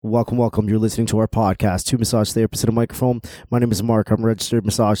Welcome. You're listening to our podcast, Two Massage Therapists at a Microphone. My name is Mark. I'm a registered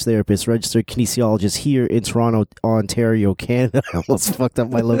massage therapist, registered kinesiologist here in Toronto, Ontario, Canada. I almost fucked up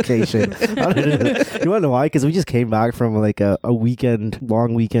my location. You want to know why? Because we just came back from like a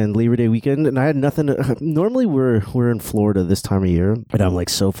long weekend, Labor Day weekend, and I had nothing. Normally we're in Florida this time of year, and I'm like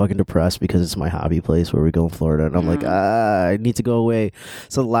so fucking depressed because it's my hobby place where we go in Florida, and I'm like, I need to go away.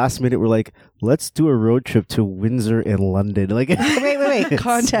 So the last minute we're like, let's do a road trip to Windsor and London. Like, wait.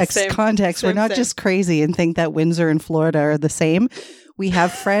 Context. We're not just crazy and think that Windsor and Florida are the same. We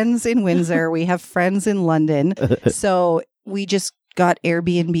have friends in Windsor. We have friends in London. So we just got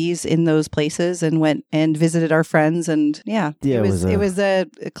Airbnbs in those places and went and visited our friends. And it was a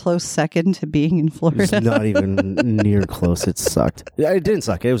close second to being in Florida. It was not even near close. It sucked. It didn't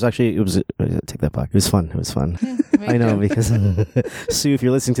suck. It was actually, take that back. It was fun. Yeah, I know, because Sue, if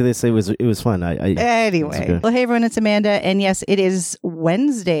you're listening to this, it was fun. Anyway. Well, hey everyone, it's Amanda. And yes, it is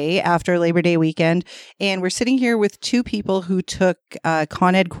Wednesday after Labor Day weekend. And we're sitting here with two people who took a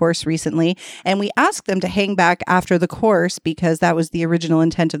Con Ed course recently. And we asked them to hang back after the course because that was the original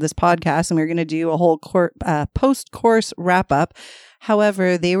intent of this podcast, and we were going to do a whole post-course wrap-up.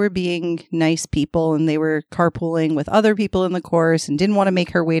 However, they were being nice people, and they were carpooling with other people in the course, and didn't want to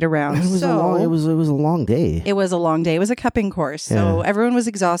make her wait around. It was a long day. It was a long day. It was a cupping course, so everyone was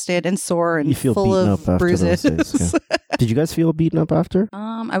exhausted and sore and full of bruises. Days, yeah. Did you guys feel beaten up after?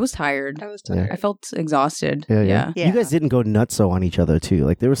 I was tired. Yeah. I felt exhausted. Yeah. You guys didn't go nutso on each other too.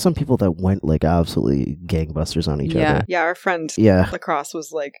 Like there were some people that went like absolutely gangbusters on each other. Yeah, our friend Lacrosse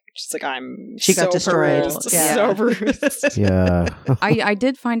was like, she's like, she got destroyed. So bruised. Yeah. I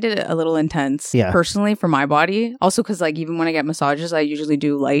did find it a little intense personally for my body. Also because like even when I get massages, I usually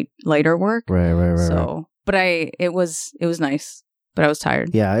do lighter work. Right. So, but it was nice. But I was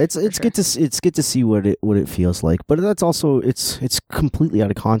tired. Yeah, it's good to see what it feels like. But that's also it's completely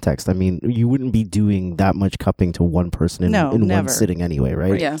out of context. I mean, you wouldn't be doing that much cupping to one person in one sitting anyway,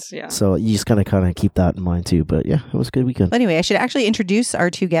 right? Yes, yeah. So you just kind of keep that in mind too. But yeah, it was a good weekend. Anyway, I should actually introduce our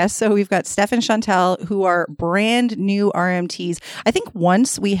two guests. So we've got Steph and Chantal, who are brand new RMTs. I think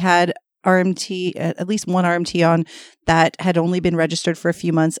once we had RMT, at least one RMT on that had only been registered for a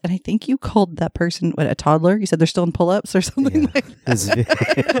few months. And I think you called that person, a toddler? You said they're still in pull-ups or something like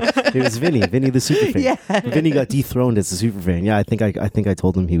that. It was Vinny the super fan. Yeah. Vinny got dethroned as a super fan. Yeah, I think I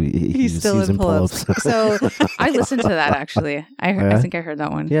told him he's still in pull-ups. So I listened to that actually. I think I heard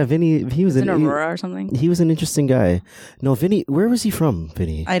that one. Yeah, Vinny, he was in Aurora or something. He was an interesting guy. No, Vinny, where was he from,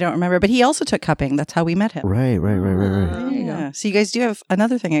 Vinny? I don't remember, but he also took cupping. That's how we met him. Right. There you go. So you guys do have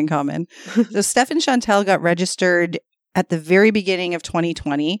another thing in common. So Steph and Chantal got registered at the very beginning of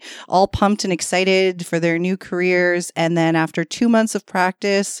 2020, all pumped and excited for their new careers. And then after 2 months of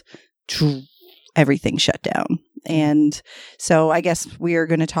practice, everything shut down. And so I guess we are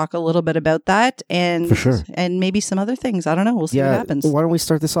going to talk a little bit about that and for sure. And maybe some other things. I don't know. We'll see what happens. Why don't we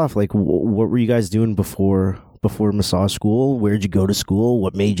start this off? Like, what were you guys doing before massage school? Where'd you go to school?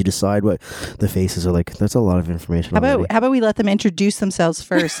 What made you decide what the faces are like? That's a lot of information. How about we let them introduce themselves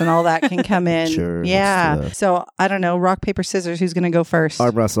first and all that can come in. Sure. Yeah. So I don't know. Rock, paper, scissors. Who's going to go first?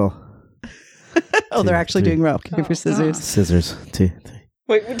 Arm wrestle. They're actually doing rock, paper, scissors. Scissors. Two.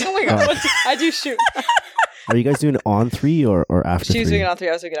 Wait, oh my God. I do shoot. Are you guys doing it on 3 or after 3? She was doing it on 3.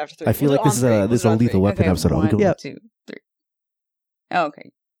 I was doing it after 3. I feel like this is a lethal weapon episode. 1, 2, 3. Oh,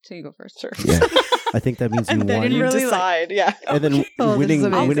 okay. So you go first. Sure. Yeah. I think that means you won. Then you decide. Yeah. And then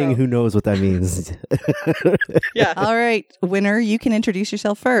winning, who knows what that means. Yeah. All right. Winner, you can introduce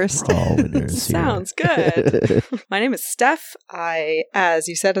yourself first. We're all winners. Sounds good. My name is Steph. I, as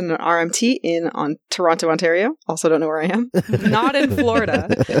you said, am an RMT in Toronto, Ontario. Also don't know where I am. Not in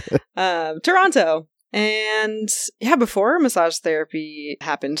Florida. Toronto. And yeah, before massage therapy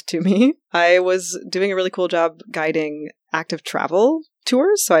happened to me, I was doing a really cool job guiding active travel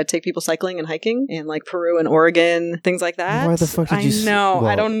tours. So I'd take people cycling and hiking in like Peru and Oregon, things like that. Why the fuck did you... I know.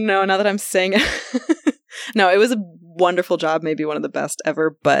 I don't know now that I'm saying it. No, it was a wonderful job. Maybe one of the best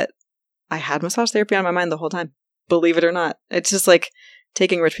ever. But I had massage therapy on my mind the whole time. Believe it or not. It's just like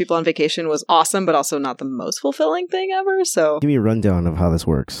taking rich people on vacation was awesome, but also not the most fulfilling thing ever. So give me a rundown of how this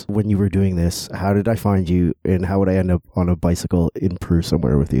works. When you were doing this, how did I find you and how would I end up on a bicycle in Peru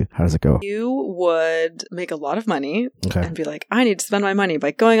somewhere with you? How does it go? You would make a lot of money and be like, I need to spend my money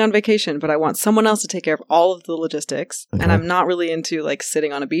by going on vacation, but I want someone else to take care of all of the logistics. Okay. And I'm not really into like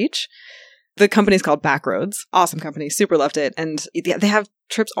sitting on a beach. The company's called Backroads. Awesome company. Super loved it. And they have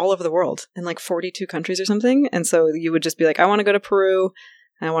trips all over the world in like 42 countries or something. And so you would just be like, I want to go to Peru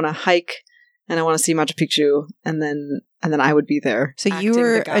and I want to hike and I want to see Machu Picchu. And then and then I would be there. So you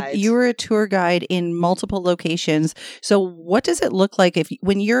were a tour guide in multiple locations. So what does it look like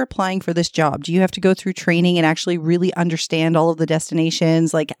when you're applying for this job? Do you have to go through training and actually really understand all of the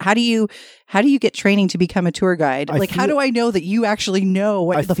destinations? Like, how do you get training to become a tour guide? How do I know that you actually know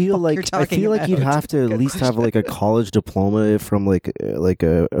what the fuck you're talking about? I feel like you'd have to at least have like a college diploma from like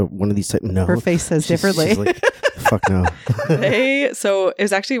a one of these. No, her face says differently. She's like, fuck no. So it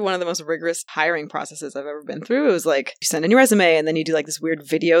was actually one of the most rigorous hiring processes I've ever been through. It was like you send in your resume and then you do like this weird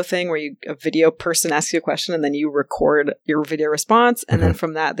video thing where a video person asks you a question and then you record your video response. And then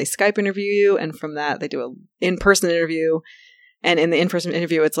from that, they Skype interview you. And from that, they do an in-person interview. And in the in-person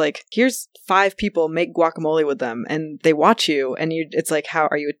interview, it's like, here's 5 people, make guacamole with them. And they watch you. And it's like, how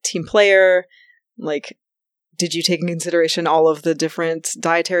are you a team player? Like, did you take in consideration all of the different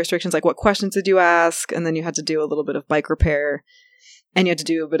dietary restrictions? Like, what questions did you ask? And then you had to do a little bit of bike repair. And you had to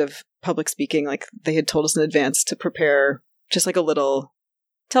do a bit of public speaking. Like, they had told us in advance to prepare just like a little,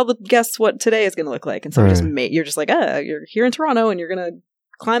 tell the guests what today is going to look like. And so you're just like, you're here in Toronto and you're going to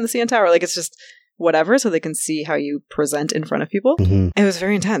climb the CN Tower. Like, it's just whatever, so they can see how you present in front of people. Mm-hmm. It was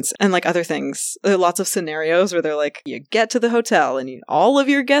very intense. And like other things, there are lots of scenarios where they're like, you get to the hotel and all of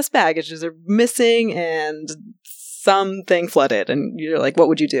your guest baggages are missing and something flooded. And you're like, what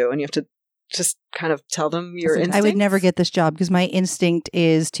would you do? And you have to just kind of tell them your instincts. I would never get this job because my instinct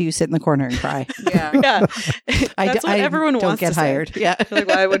is to sit in the corner and cry. Yeah. That's what everyone wants to hired. Yeah. Like,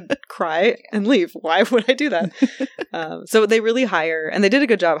 well, I would cry and leave. Why would I do that? So they really hire, and they did a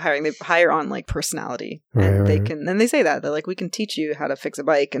good job hiring. They hire on like personality. And they say that. They're like, we can teach you how to fix a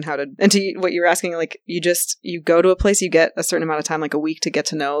bike and to what you're asking, like you go to a place, you get a certain amount of time, like a week to get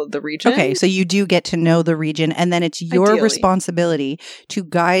to know the region. Okay. So you do get to know the region, and then it's your responsibility to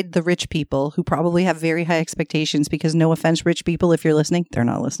guide the rich people who probably have very high expectations, because no offense, rich people, if you're listening, they're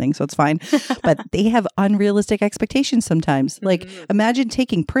not listening, so it's fine. But they have unrealistic expectations sometimes. Like, imagine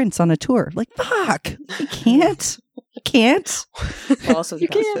taking Prince on a tour. Like, fuck, you can't. You can't. Also, you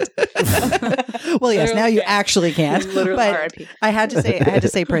can't. Well, yes, now you actually can't. Literally, but I had to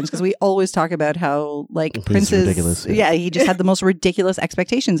say Prince, because we always talk about how like Prince is ridiculous. Yeah, he just had the most ridiculous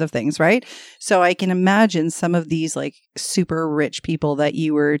expectations of things, right? So I can imagine some of these like super rich people that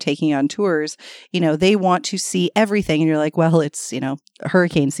you were taking on tours. You know, they want to see everything, and you're like, well, it's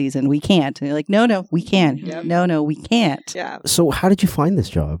hurricane season, we can't. And you're like, no, we can. Yep. No, we can't. Yeah. So how did you find this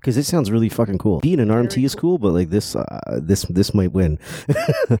job? Because it sounds really fucking cool. Being an RMT is cool, but like this might win.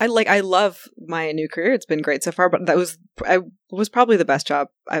 I love my new career. It's been great so far, but that was probably the best job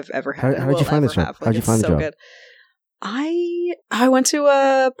I've ever had. How did you find this job? How did you find the job? Good. I went to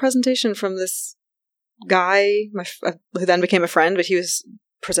a presentation from this guy who then became a friend, but he was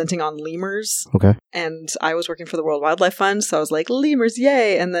presenting on lemurs. Okay. And I was working for the World Wildlife Fund, so I was like, lemurs,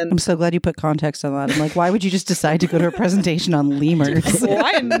 yay. And then I'm so glad you put context on that. I'm like, why would you just decide to go to a presentation on lemurs?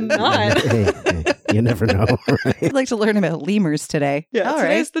 Why not? Hey, you never know. Right? I'd like to learn about lemurs today. Yeah,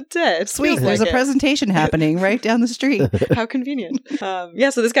 today's the day. Sweet. There's a presentation happening right down the street. How convenient. So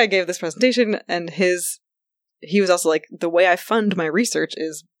this guy gave this presentation, and he was also like, the way I fund my research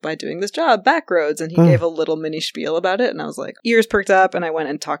is by doing this job, Backroads. And he gave a little mini spiel about it. And I was like, ears perked up. And I went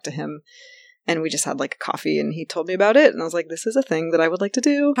and talked to him. And we just had like a coffee. And he told me about it. And I was like, this is a thing that I would like to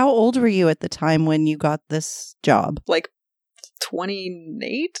do. How old were you at the time when you got this job? Like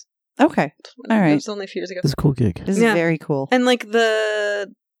 28. Okay. All right. It was only a few years ago. This is a cool gig. This is very cool. And like there's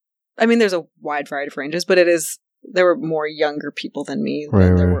a wide variety of ranges, but there were more younger people than me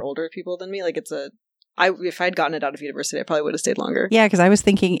than there were older people than me. Like if I'd gotten it out of university, I probably would have stayed longer. Yeah, because I was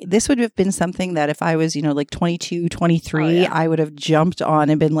thinking this would have been something that if I was, like 22, 23, I would have jumped on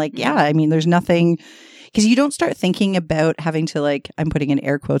and been like, there's nothing, because you don't start thinking about having to like, I'm putting in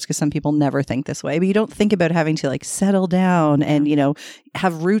air quotes because some people never think this way, but you don't think about having to like settle down and,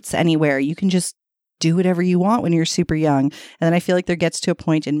 have roots anywhere. You can just do whatever you want when you're super young. And then I feel like there gets to a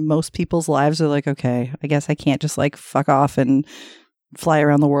point in most people's lives where like, okay, I guess I can't just like fuck off and fly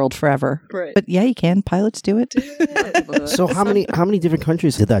around the world forever. Right. But yeah, you can. Pilots do it. So how many different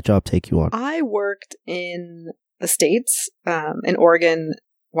countries did that job take you on? I worked in the States, in Oregon,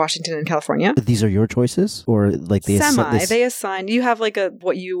 Washington, and California. These are your choices, or like they assign. You have like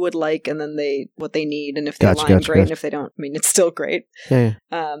what you would like, and then what they need, and if they align, great, and if they don't, it's still great. Yeah.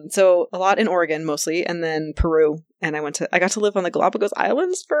 So a lot in Oregon mostly, and then Peru. And I got to live on the Galapagos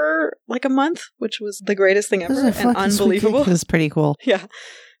Islands for like a month, which was the greatest thing ever and unbelievable. It was pretty cool. Yeah.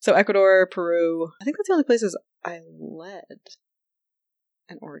 So Ecuador, Peru. I think that's the only places I led.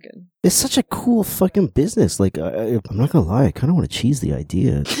 And Oregon. It's such a cool fucking business. Like, I'm not gonna lie, I kind of want to cheese the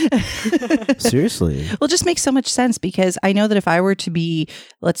idea. Seriously. Well, it just makes so much sense, because I know that if I were to be,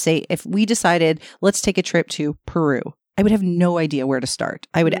 let's say, if we decided, let's take a trip to Peru, I would have no idea where to start.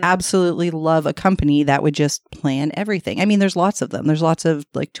 I would absolutely love a company that would just plan everything. I mean, there's lots of them. There's lots of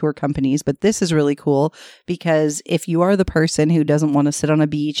like tour companies, but this is really cool because if you are the person who doesn't want to sit on a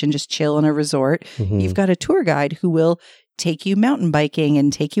beach and just chill in a resort, you've got a tour guide who will take you mountain biking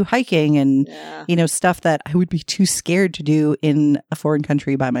and take you hiking and, you know, stuff that I would be too scared to do in a foreign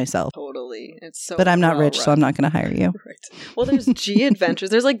country by myself. Totally. It's so But I'm not rich, so I'm not going to hire you. Right. Well, there's G Adventures.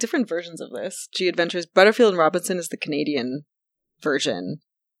 There's like different versions of this. G Adventures. Butterfield and Robinson is the Canadian version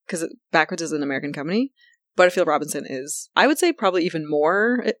because Backwards is an American company. Butterfield Robinson is, I would say, probably even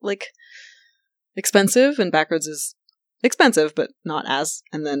more like expensive, and Backwards is expensive, but not as.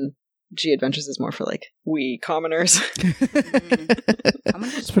 And then G Adventures is more for like we commoners.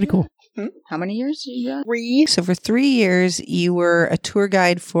 It's pretty cool. How many years did you got? 3. So for 3 years, you were a tour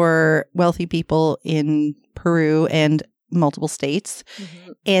guide for wealthy people in Peru and multiple states.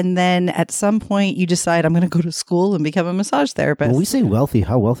 And then at some point you decide I'm going to go to school and become a massage therapist. When we say wealthy,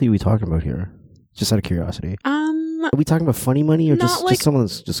 how wealthy are we talking about here? Just out of curiosity. Are we talking about funny money or just someone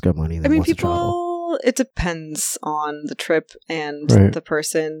that's just got money that wants to travel? It depends on the trip and the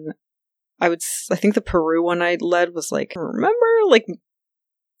person. I think the Peru one I led was like, remember, like,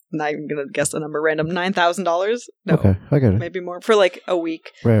 not even going to guess the number random, $9,000? No. Okay, I get it. Maybe more for like a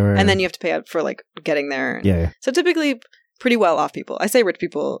week. Right. And then you have to pay out for like getting there. Yeah. So typically pretty well off people. I say rich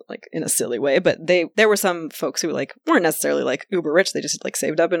people like in a silly way, but there were some folks who like weren't necessarily like uber rich. They just like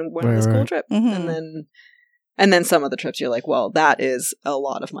saved up and went on this cool trip. And then some of the trips you're like, well, that is a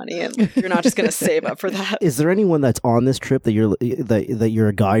lot of money and you're not just going to save up for that. Is there anyone that's on this trip that you're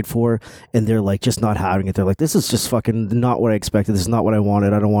a guide for and they're like just not having it? They're like, this is just fucking not what I expected. This is not what I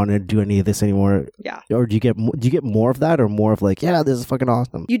wanted. I don't want to do any of this anymore. Yeah. Or do you get more of that or more of like, yeah, this is fucking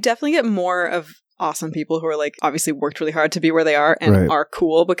awesome? You definitely get more of awesome people who are like obviously worked really hard to be where they are and are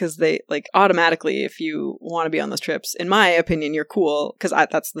cool because they like automatically, if you want to be on those trips, in my opinion, you're cool because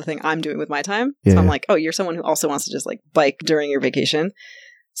that's the thing I'm doing with my time. So I'm like, oh, you're someone who also wants to just like bike during your vacation.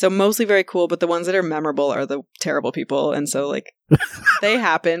 So mostly very cool, but the ones that are memorable are the terrible people. And so like they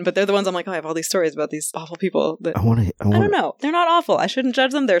happen, but they're the ones I'm like, oh, I have all these stories about these awful people that I don't know. They're not awful. I shouldn't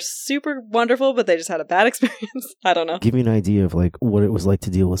judge them. They're super wonderful, but they just had a bad experience. I don't know. Give me an idea of like what it was like to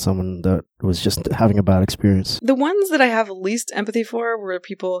deal with someone that was just having a bad experience. The ones that I have least empathy for were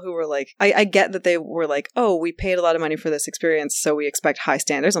people who were like, I get that they were like, oh, we paid a lot of money for this experience, so we expect high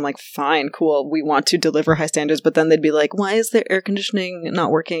standards. I'm like, fine, cool. We want to deliver high standards. But then they'd be like, why is the air conditioning not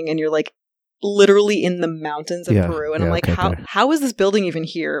working? And you're like, literally in the mountains of Peru. And I'm like, how is this building even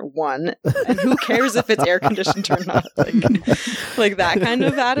here? One, and who cares if it's air conditioned or not? Like that kind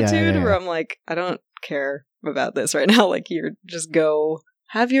of attitude where I'm like, I don't care about this right now. Like, you're just go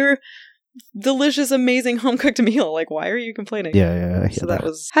have your delicious, amazing home cooked meal. Like, why are you complaining? Yeah. So that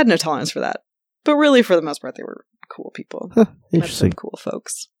had no tolerance for that. But really, for the most part, they were cool people. Interesting. Met some cool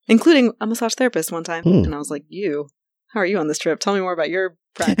folks, including a massage therapist one time. And I was like, how are you on this trip? Tell me more about your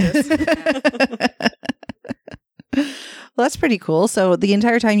practice. Well, that's pretty cool. So the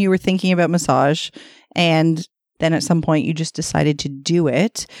entire time you were thinking about massage and then at some point you just decided to do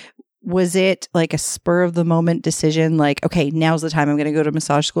it. Was it like a spur of the moment decision? Like, okay, now's the time I'm going to go to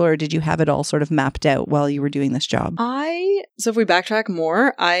massage school, or did you have it all sort of mapped out while you were doing this job? So if we backtrack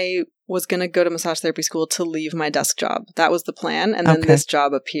more, I was going to go to massage therapy school to leave my desk job. That was the plan. And then this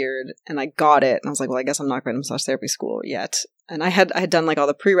job appeared and I got it. And I was like, well, I guess I'm not going to massage therapy school yet. And I had done like all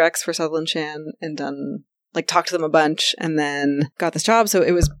the prereqs for Sutherland Chan and done like talked to them a bunch and then got this job. So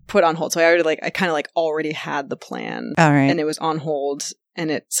it was put on hold. So I kind of like already had the plan. All right. And it was on hold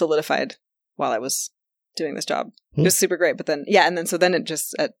and it solidified while I was doing this job. It was super great. But then, so then it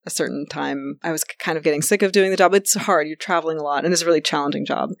just at a certain time, I was kind of getting sick of doing the job. It's hard. You're traveling a lot and it's a really challenging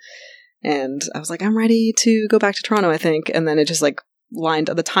job. And I was like, I'm ready to go back to Toronto, I think. And then it just like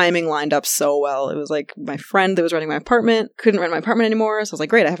the timing lined up so well. It was like my friend that was renting my apartment couldn't rent my apartment anymore. So I was like,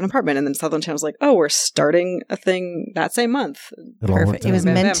 great, I have an apartment. And then Sutherland Chan was like, oh, we're starting a thing that same month. Perfect. It was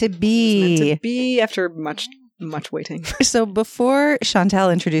meant to be. It was meant to be after much waiting. So before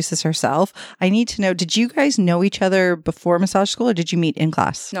Chantal introduces herself, I need to know, did you guys know each other before massage school or did you meet in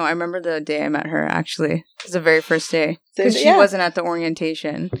class? No, I remember the day I met her, actually. It was the very first day. Because she wasn't at the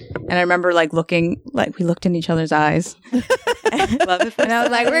orientation. And I remember like looking, like we looked in each other's eyes. And I was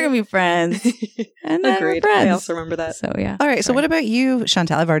like, we're going to be friends. And then agreed. We're friends. I also remember that. So yeah. All right. Sorry. So what about you,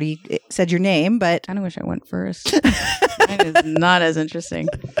 Chantal? I've already said your name, but... I kind of wish I went first. Mine is not as interesting.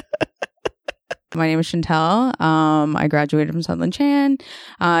 My name is Chantal. I graduated from Sutherland Chan.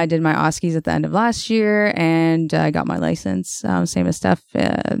 I did my OSCEs at the end of last year and I got my license, same as Steph,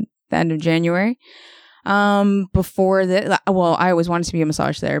 at the end of January. Before that, well, I always wanted to be a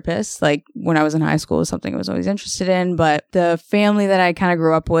massage therapist. Like when I was in high school, it was something I was always interested in. But the family that I kind of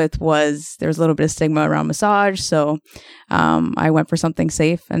grew up with there was a little bit of stigma around massage. So I went for something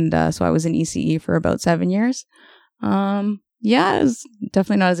safe. And so I was in ECE for about 7 years. Yeah, it was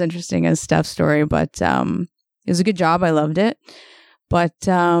definitely not as interesting as Steph's story, but it was a good job. I loved it. But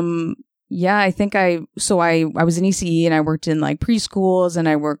yeah, I think I was in ECE and I worked in like preschools and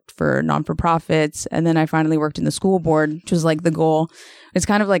I worked for non-for-profits. And then I finally worked in the school board, which was like the goal. It's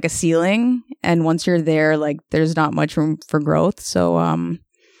kind of like a ceiling. And once you're there, like there's not much room for growth. So,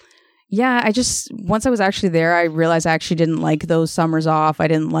 yeah, once I was actually there, I realized I actually didn't like those summers off. I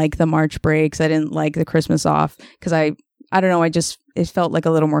didn't like the March breaks. I didn't like the Christmas off because I don't know. It felt like a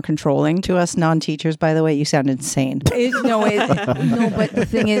little more controlling. To us non-teachers, by the way, you sound insane. No, but the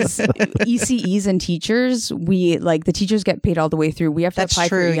thing is, ECEs and teachers, the teachers get paid all the way through. We have to apply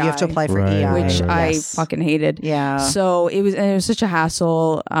for EI. You have to apply for EI. Which I fucking hated. Yeah. So it was such a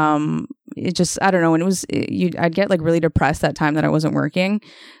hassle. It just, I don't know. And I'd get like really depressed that time that I wasn't working.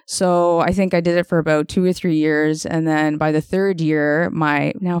 So I think I did it for about 2 or 3 years. And then by the third year,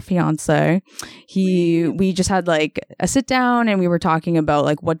 my now fiance, we just had like a sit down and we were talking about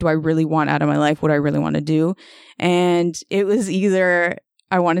like, what do I really want out of my life? What do I really want to do? And it was either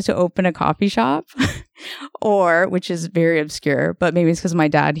I wanted to open a coffee shop or, which is very obscure, but maybe it's because my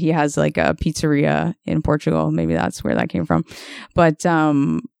dad, he has like a pizzeria in Portugal. Maybe that's where that came from. But,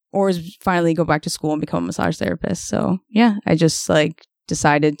 or finally go back to school and become a massage therapist. So yeah, I just like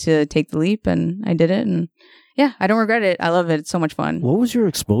decided to take the leap and I did it. And yeah, I don't regret it. I love it. It's so much fun. What was your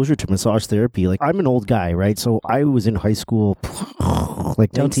exposure to massage therapy? Like, I'm an old guy, right? So I was in high school.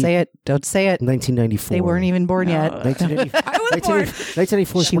 Like, don't say it. 1994. They weren't even born yet.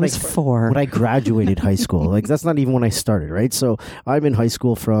 1994. She was 4 when I graduated high school. Like, that's not even when I started, right? So I'm in high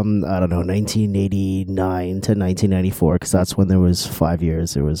school from 1989 to 1994, because that's when there was 5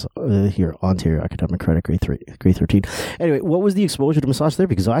 years. There was here Ontario Academic Credit grade 13. Anyway, what was the exposure to massage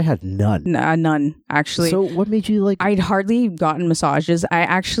therapy? Because I had none. None actually. So what made you like? I'd hardly gotten massages. I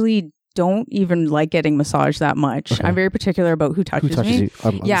actually don't even like getting massaged that much. Okay. I'm very particular about who touches me.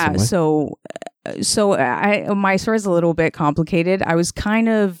 Yeah, so my story is a little bit complicated. I was kind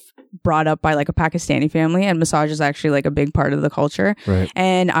of brought up by like a Pakistani family, and massage is actually like a big part of the culture. Right.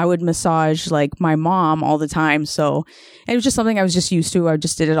 And I would massage like my mom all the time. So it was just something I was just used to. I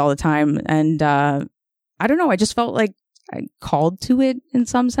just did it all the time. And I don't know. I just felt like I called to it in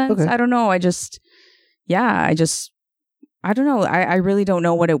some sense. Okay. I don't know. I don't know. I really don't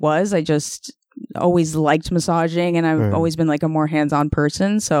know what it was. I just always liked massaging, and I've always been like a more hands-on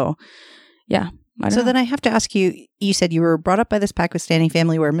person. So, yeah. Then I have to ask you, you said you were brought up by this Pakistani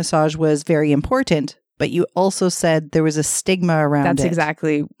family where massage was very important, but you also said there was a stigma around it. That's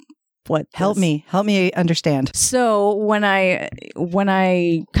exactly what. Help me understand. So when I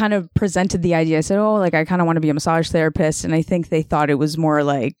kind of presented the idea, I said, oh, like I kind of want to be a massage therapist. And I think they thought it was more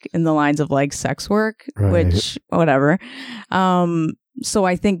like in the lines of like sex work, which whatever. So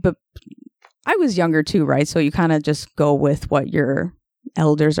I think, but I was younger too, right? So you kind of just go with what your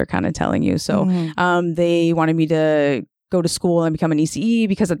elders are kind of telling you. So they wanted me to go to school and become an ECE,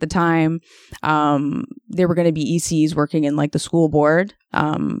 because at the time there were going to be ECs working in like the school board,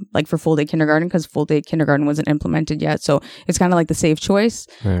 like for full day kindergarten, because full day kindergarten wasn't implemented yet. So it's kind of like the safe choice.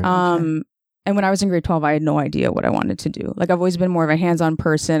 Right. And when I was in grade 12, I had no idea what I wanted to do. Like I've always been more of a hands-on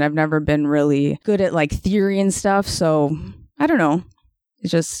person. I've never been really good at like theory and stuff. So I don't know. It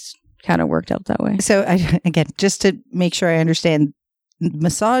just kind of worked out that way. So again, just to make sure I understand,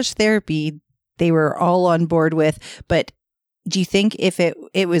 massage therapy, they were all on board with, but do you think if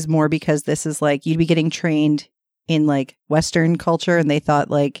it was more because this is like you'd be getting trained in like Western culture and they thought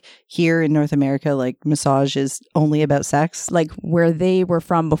like here in North America, like massage is only about sex? Like where they were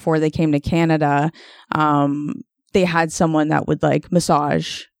from before they came to Canada, they had someone that would like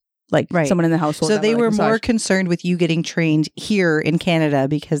massage, like someone in the household. So they were more concerned with you getting trained here in Canada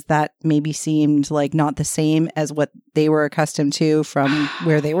because that maybe seemed like not the same as what they were accustomed to from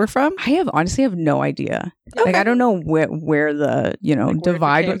where they were from? I honestly have no idea. Okay. Like I don't know where the, like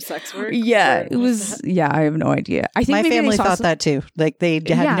divide was. Sex work? Yeah, it was. Yeah, I have no idea. I think my family thought that too. Like they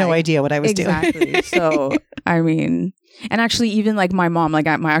had no idea what I was doing. Exactly. So I mean, and actually even like my mom, like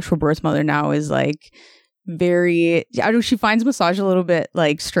my actual birth mother now is like very, I don't know, she finds massage a little bit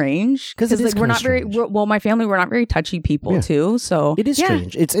like strange because like we're not strange. My family, we're not very touchy people too, so it is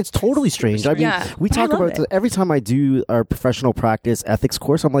strange. It's totally strange. I mean, we talk about it every time I do our professional practice ethics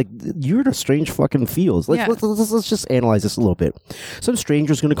course. I'm like, you're in a strange fucking field. Let's just analyze this a little bit. Some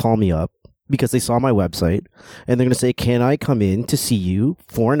stranger's going to call me up because they saw my website, and they're going to say, can I come in to see you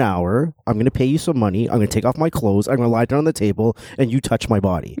for an hour? I'm going to pay you some money. I'm going to take off my clothes. I'm going to lie down on the table and you touch my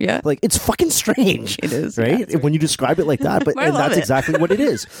body. Yeah. Like, it's fucking strange. It is. Right? Yeah, when you describe it like that. But and that's exactly what it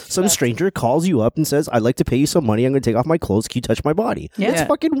is. Some stranger calls you up and says, I'd like to pay you some money. I'm going to take off my clothes. Can you touch my body? Yeah. It's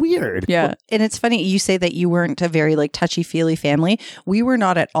fucking weird. Yeah. And it's funny, you say that you weren't a very like touchy-feely family. We were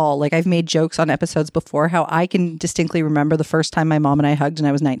not at all. Like, I've made jokes on episodes before how I can distinctly remember the first time my mom and I hugged and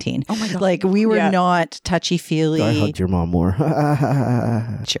I was 19. Oh my God. Like, we were not touchy-feely. I hugged your mom more.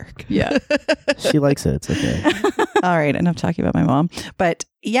 Jerk. Yeah. She likes it. It's okay. All right, enough talking about my mom. But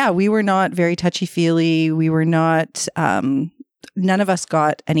yeah, we were not very touchy-feely. We were not, none of us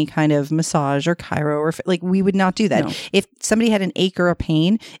got any kind of massage or chiro or like, we would not do that. No. If somebody had an ache or a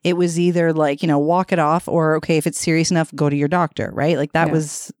pain, it was either like, walk it off, or okay, if it's serious enough, go to your doctor, right? Like that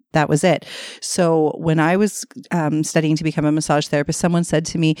was it. So when I was studying to become a massage therapist, someone said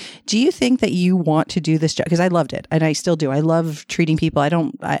to me, do you think that you want to do this job? Because I loved it. And I still do. I love treating people. I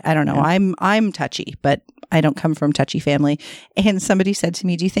don't know. Yeah. I'm touchy, but I don't come from touchy family. And somebody said to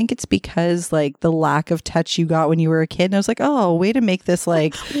me, do you think it's because like the lack of touch you got when you were a kid? And I was like, oh, way to make this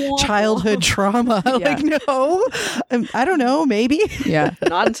like childhood trauma. Yeah. Like, no, I don't know. Maybe. Yeah.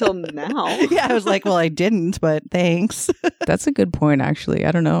 Not until now. Yeah. I was like, well, I didn't, but thanks. That's a good point, actually.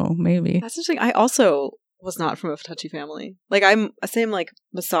 I don't know. Maybe. That's interesting. I also was not from a touchy family. Like, I'm the same, like,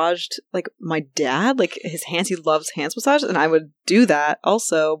 massaged, like, my dad, like, his hands, he loves hands massage, and I would do that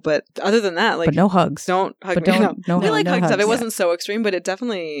also, but other than that, like... But no hugs. Don't hug but me. No, we like hug stuff. It yeah. wasn't so extreme, but it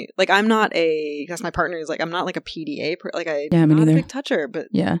definitely... Like, I'm not a... That's my partner is like, I'm not like a PDA, I'm me not neither. a big toucher, but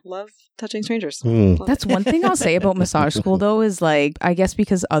love touching strangers. Love That's it. one thing I'll say about massage school, though, is, like, I guess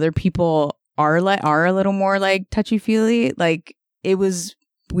because other people are a little more, like, touchy-feely, like, it was...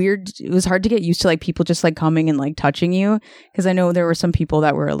 weird. It was hard to get used to like people just like coming and like touching you, because I know there were some people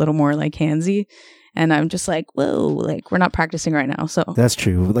that were a little more like handsy, and I'm just like, whoa, like we're not practicing right now. So that's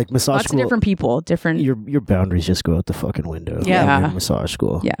true. Like massage lots school, of different people, different. Your boundaries just go out the fucking window. Yeah. When you're in massage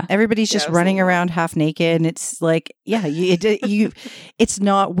school. Yeah, everybody's just running around half naked, and it's like, yeah, it's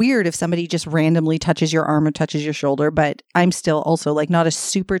not weird if somebody just randomly touches your arm or touches your shoulder, but I'm still also like not a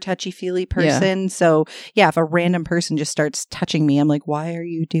super touchy-feely person. So yeah, if a random person just starts touching me, I'm like, why are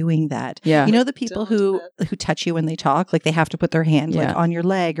you doing that? Yeah. You know, the people who touch you when they talk, like they have to put their hand like on your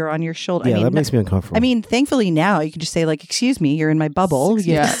leg or on your shoulder. Yeah, I mean, that makes me uncomfortable. I mean, thankfully now you can just say like, excuse me, you're in my bubble.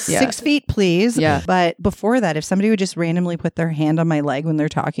 6 feet, please. Yeah. But before that, if somebody would just randomly put their hand on my leg when they're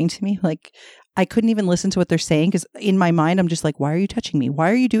talking to me, like I couldn't even listen to what they're saying, because in my mind, I'm just like, why are you touching me?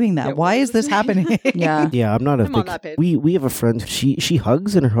 Why are you doing that? Why is this happening? Yeah, I'm not a I'm on that page. We have a friend, she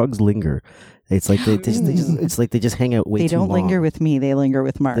hugs and her hugs linger. It's like they just hang out way too long. They don't linger with me. They linger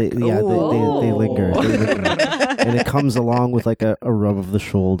with Mark. They linger. And it comes along with like a rub of the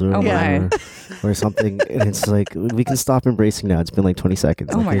shoulder or something. And it's like, we can stop embracing now. It's been like 20 seconds.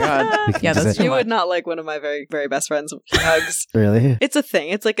 Oh my God. Yeah, that's you would not like one of my very, very best friends hugs. Really? It's a thing.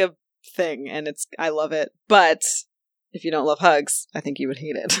 It's like a thing, and I love it. But if you don't love hugs, I think you would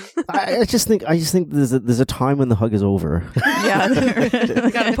hate it. I just think there's a time when the hug is over. Yeah,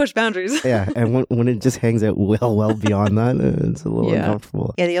 you gotta push boundaries. Yeah, and when it just hangs out well beyond that, it's a little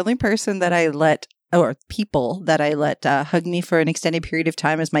uncomfortable. Yeah, the only person that I let, or people that I let hug me for an extended period of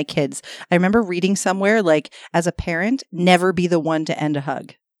time is my kids. I remember reading somewhere, like, as a parent, never be the one to end a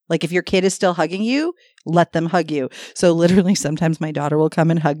hug. Like, if your kid is still hugging you, let them hug you. So literally sometimes my daughter will come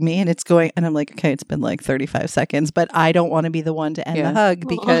and hug me, and it's going, and I'm like, okay, it's been like 35 seconds, but I don't want to be the one to end the hug,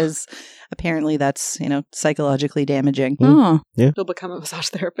 because apparently that's, psychologically damaging. Oh. Yeah. You'll become a massage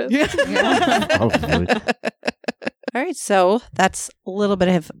therapist. Probably. All right, so that's a little bit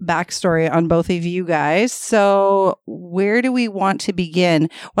of backstory on both of you guys. So where do we want to begin?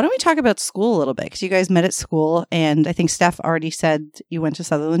 Why don't we talk about school a little bit? Because you guys met at school, and I think Steph already said you went to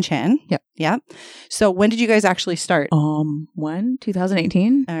Sutherland Chan. Yep. Yeah. So when did you guys actually start? When?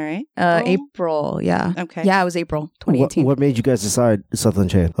 2018? All right. April, yeah. Okay. Yeah, it was April 2018. What made you guys decide Sutherland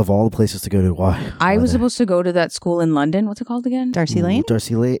Chan? Of all the places to go to, why? I was supposed to go to that school in London. What's it called again? Darcy Lane?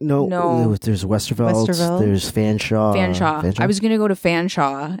 Darcy Lane? No. There's Westerveld. There's Fanshawe. Fanshawe. I was going to go to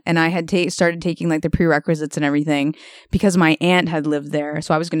Fanshawe, and I had started taking like the prerequisites and everything because my aunt had lived there,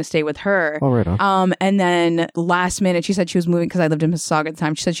 so I was going to stay with her. Oh, right on. And then last minute, she said she was moving, because I lived in Mississauga at the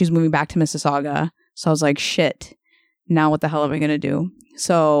time. She said she was moving back to Mississauga, so I was like, shit. Now what the hell am I going to do?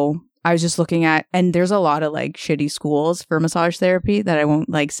 So I was just looking at, and there's a lot of like shitty schools for massage therapy that I won't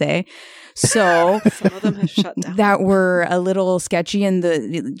like say. So some of them have shut down that were a little sketchy and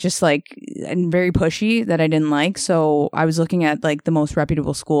and very pushy that I didn't like. So I was looking at like the most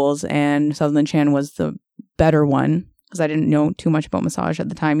reputable schools, and Sutherland Chan was the better one. because I didn't know too much about massage at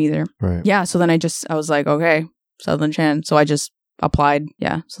the time either. Right. Yeah. So then I was like, okay, Sutherland Chan. So I just applied.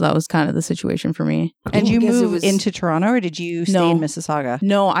 Yeah. So that was kind of the situation for me. Did you move into Toronto or did you stay in Mississauga?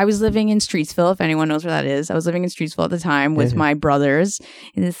 No, I was living in Streetsville, if anyone knows where that is. I was living in Streetsville at the time with my brothers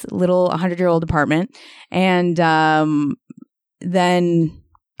in this little 100-year-old apartment. And then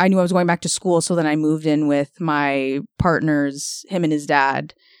I knew I was going back to school. So then I moved in with my partners, him and his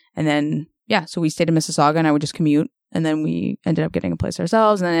dad. And then, so we stayed in Mississauga and I would just commute. And then we ended up getting a place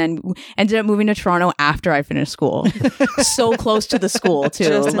ourselves and then ended up moving to Toronto after I finished school. So close to the school, too.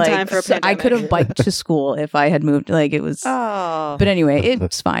 Just in time for a pandemic. I could have biked to school if I had moved. Like, it was... Oh. But anyway,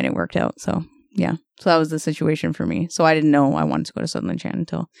 it's fine. It worked out. So, yeah. So that was the situation for me. So I didn't know I wanted to go to Sutherland Chan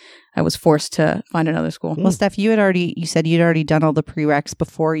until I was forced to find another school. Well, Steph, you said you'd already done all the prereqs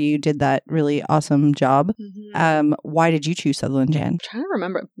before you did that really awesome job. Mm-hmm. Why did you choose Sutherland Chan? I'm trying to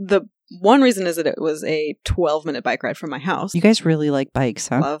remember. The one reason is that it was a 12-minute bike ride from my house. You guys really like bikes,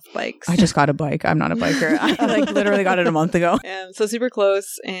 huh? Love bikes. I just got a bike. I'm not a biker. I literally got it a month ago. So super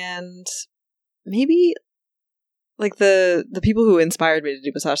close, and maybe like the people who inspired me to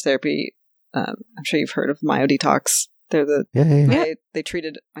do massage therapy. I'm sure you've heard of MyoDetox. They're they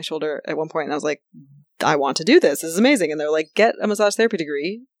treated my shoulder at one point, and I was like, I want to do this. This is amazing. And they're like, get a massage therapy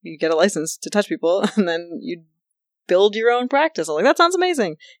degree. You get a license to touch people, and then you build your own practice. I'm like, that sounds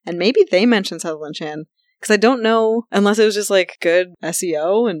amazing. And maybe they mentioned Sutherland Chan because I don't know unless it was just like good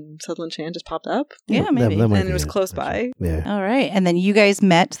SEO and Sutherland Chan just popped up. Yeah, maybe. And it was close by. Yeah. All right. And then you guys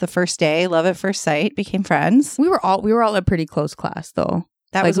met the first day, love at first sight, became friends. We were all a pretty close class though.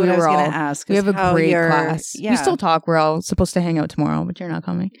 That was what I was going to ask. We have a great class. Yeah. We still talk. We're all supposed to hang out tomorrow, but you're not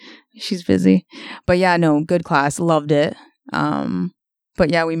coming. She's busy. But yeah, no, good class. Loved it. But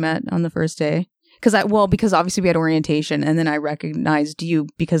yeah, we met on the first day. Because obviously we had orientation, and then I recognized you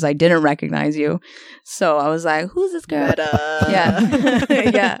because I didn't recognize you. So I was like, who's this girl? Yeah.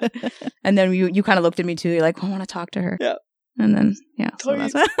 Yeah. And then you kind of looked at me too. You're like, I want to talk to her. Yeah. And then, so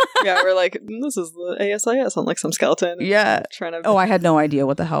that's what yeah, we're like, this is the ASIS on like some skeleton. Yeah. Trying to... Oh, I had no idea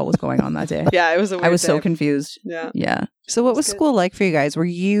what the hell was going on that day. Yeah, it was a weird I was day. so confused. Yeah. Yeah. So what was school like for you guys? Were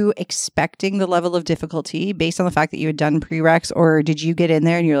you expecting the level of difficulty based on the fact that you had done prereqs, or did you get in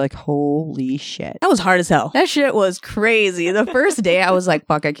there and you're like, holy shit? That was hard as hell. That shit was crazy. The first day I was like,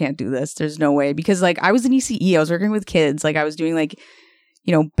 fuck, I can't do this. There's no way. Because like I was in ECE. I was working with kids. Like I was doing like,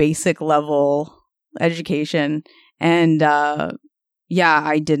 basic level education. And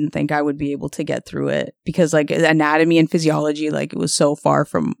I didn't think I would be able to get through it because like anatomy and physiology, like it was so far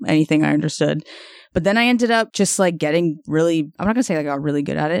from anything I understood. But then I ended up just like getting really, I'm not going to say I got really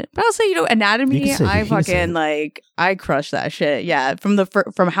good at it, but I'll say, anatomy, I crushed that shit. Yeah.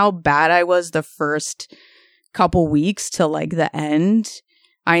 From how bad I was the first couple weeks till like the end,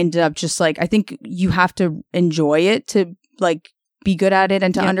 I ended up just like, I think you have to enjoy it to like be good at it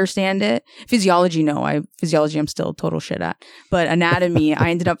and to understand it. Physiology, I'm still total shit at. But anatomy, I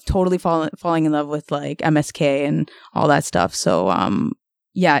ended up totally falling in love with like MSK and all that stuff. So,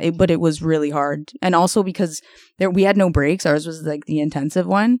 but it was really hard. And also because we had no breaks. Ours was like the intensive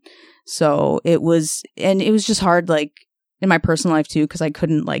one. So it was just hard like in my personal life too, because I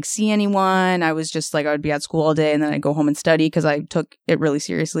couldn't like see anyone. I was just like, I would be at school all day and then I'd go home and study because I took it really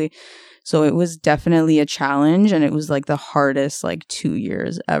seriously. So it was definitely a challenge, and it was like the hardest like 2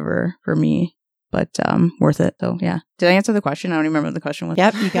 years ever for me, but worth it though. Yeah. Did I answer the question? I don't even remember what the question was.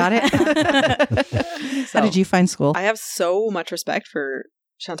 Yep, you got it. How did you find school? I have so much respect for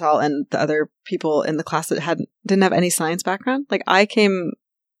Chantal and the other people in the class that didn't have any science background. Like I came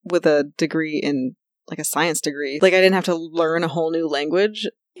with a degree in like a science degree. Like I didn't have to learn a whole new language.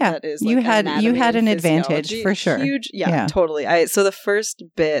 Yeah, that is like you had an advantage for sure. Huge, yeah, totally. So the first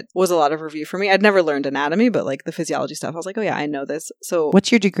bit was a lot of review for me. I'd never learned anatomy, but like the physiology stuff, I was like, oh yeah, I know this. So what's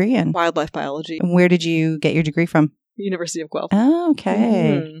your degree in? Wildlife biology. And where did you get your degree from? University of Guelph. Oh,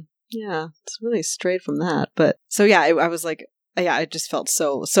 okay. Mm-hmm. Yeah, it's really straight from that. But so yeah, I was like, I just felt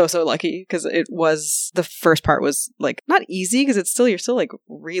so lucky because it was, the first part was like not easy because you're still like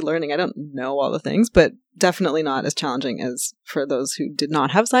relearning. I don't know all the things, but definitely not as challenging as for those who did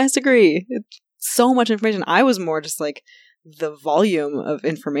not have a science degree. It's so much information. I was more just like the volume of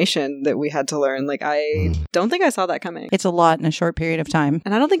information that we had to learn. Like I don't think I saw that coming. It's a lot in a short period of time.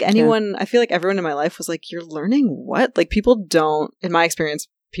 And I don't think anyone, I feel like everyone in my life was like, you're learning what? Like people don't, in my experience,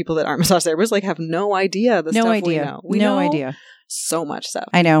 people that aren't massage therapists like have no idea the stuff we know. We know idea. so much stuff.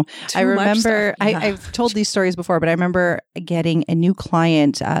 I know. Too I much remember, stuff. Yeah. I've told these stories before, but I remember getting a new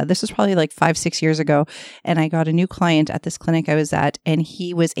client. This was probably like 5-6 years ago. And I got a new client at this clinic I was at, and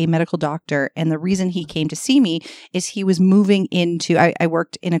he was a medical doctor. And the reason he came to see me is he was moving into, I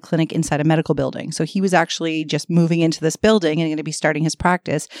worked in a clinic inside a medical building. So he was actually just moving into this building and going to be starting his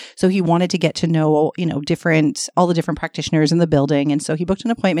practice. So he wanted to get to know, all the different practitioners in the building. And so he booked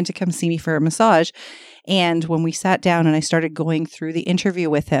an appointment to come see me for a massage. And when we sat down and I started going through the interview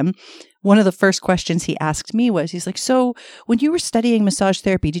with him, one of the first questions he asked me was, he's like, so when you were studying massage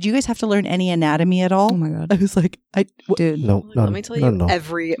therapy, did you guys have to learn any anatomy at all? Oh my God. I was like, dude. No, Let me tell you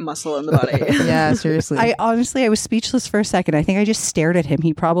every muscle in the body. Yeah, seriously. I was speechless for a second. I think I just stared at him.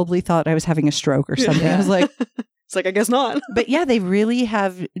 He probably thought I was having a stroke or something. Yeah. I was like, it's like, I guess not. But yeah, they really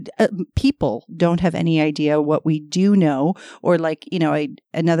have, people don't have any idea what we do know. Or like,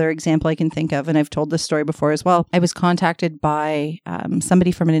 another example I can think of, and I've told this story before as well. I was contacted by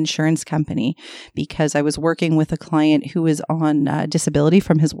somebody from an insurance company because I was working with a client who was on disability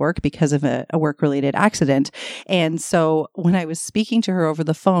from his work because of a work-related accident. And so when I was speaking to her over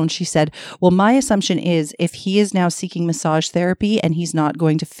the phone, she said, well, my assumption is if he is now seeking massage therapy and he's not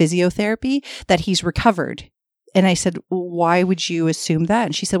going to physiotherapy, that he's recovered. And I said, why would you assume that?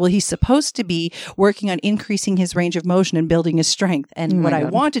 And she said, well, he's supposed to be working on increasing his range of motion and building his strength. And what I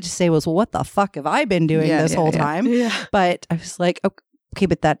wanted to say was, well, what the fuck have I been doing this whole time? Yeah. But I was like, okay,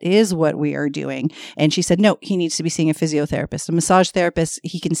 but that is what we are doing. And she said, no, he needs to be seeing a physiotherapist. A massage therapist,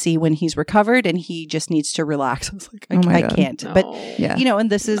 he can see when he's recovered and he just needs to relax. I was like, I can't. No. But, and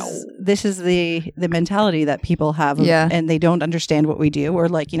this is the mentality that people have. And they don't understand what we do. Or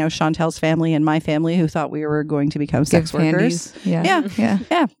like, Chantel's family and my family who thought we were going to become sex workers. Yeah.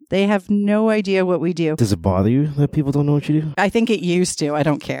 They have no idea what we do. Does it bother you that people don't know what you do? I think it used to. I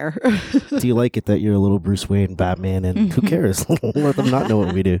don't care. Do you like it that you're a little Bruce Wayne, Batman, and who cares? Let them not know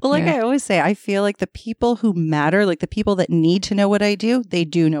what we do. Well, like I always say, I feel like the people who matter, like the people that need to know what I do, they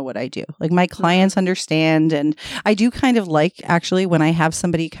do know what I do. Like my clients understand. And I do kind of like actually when I have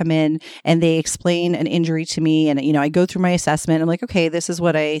somebody come in and they explain an injury to me and, I go through my assessment. I'm like, okay, this is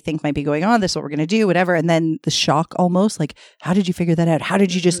what I think might be going on. This is what we're going to do, whatever. And then the shock almost like, how did you figure that out? How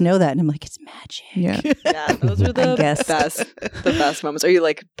did you just know that? And I'm like, it's magic. Yeah, those are the best moments. Or you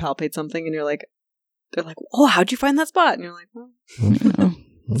like palpate something and you're like, they're like, oh, how'd you find that spot? And you're like, well,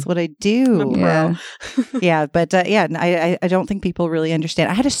 that's what I do. Yeah. But I don't think people really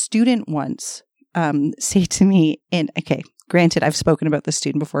understand. I had a student once say to me, and okay, granted, I've spoken about this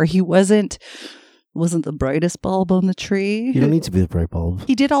student before. He wasn't the brightest bulb on the tree. You don't need to be the bright bulb.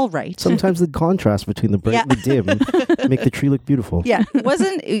 He did all right. Sometimes the contrast between the bright and the dim make the tree look beautiful. Yeah. He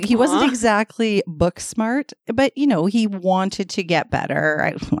wasn't exactly book smart, but he wanted to get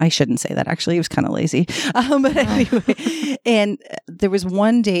better. I shouldn't say that actually. He was kind of lazy. But anyway, and there was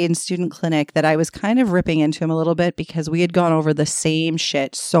one day in student clinic that I was kind of ripping into him a little bit because we had gone over the same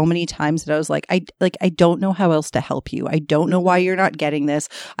shit so many times that I was like, I don't know how else to help you. I don't know why you're not getting this.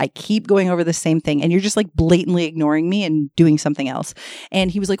 I keep going over the same thing. And you're just like blatantly ignoring me and doing something else. And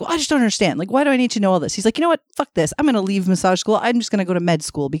he was like, well, I just don't understand. Like, why do I need to know all this? He's like, you know what? Fuck this. I'm going to leave massage school. I'm just going to go to med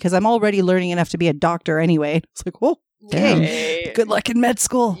school because I'm already learning enough to be a doctor anyway. It's like, whoa, okay. Good luck in med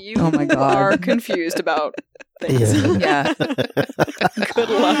school. You are confused about things. Yeah. Good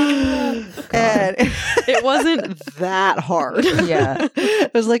luck. And it wasn't that hard. Yeah. I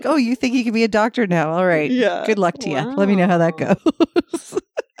was like, oh, you think you can be a doctor now? All right. Yeah. Good luck to you. Let me know how that goes.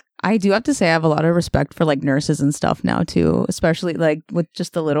 I do have to say I have a lot of respect for like nurses and stuff now too, especially like with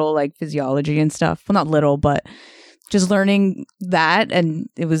just the little like physiology and stuff. Well, not little, but just learning that. And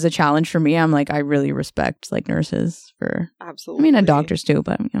it was a challenge for me. I'm like, I really respect like nurses for. Absolutely. I mean, and doctors too,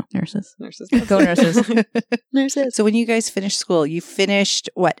 but nurses. Go nurses. Nurses. So when you guys finished school, you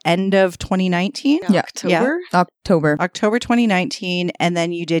finished end of 2019? Yeah. October 2019. And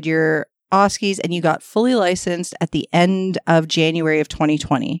then you did your OSCEs and you got fully licensed at the end of January of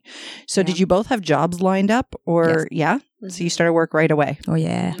 2020. So did you both have jobs lined up or So you started work right away? Oh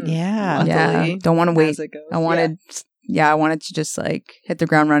yeah. Yeah. Luckily, don't want to wait. I wanted to just like hit the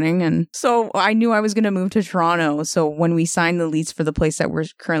ground running. And so I knew I was going to move to Toronto. So when we signed the lease for the place that we're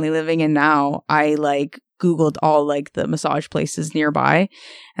currently living in now, I like Googled all like the massage places nearby.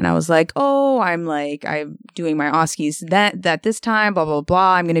 And I was like, I'm doing my OSCEs that this time, blah, blah,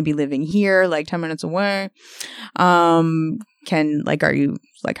 blah. I'm going to be living here, like 10 minutes away. Are you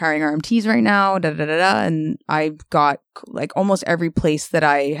like hiring RMTs right now? And I got like almost every place that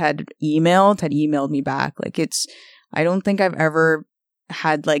I had emailed me back. Like I don't think I've ever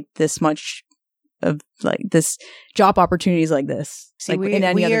had like this much like this job opportunities like this. See, like we in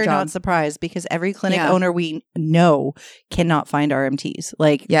any other are job. not surprised because every clinic owner we know cannot find RMTs.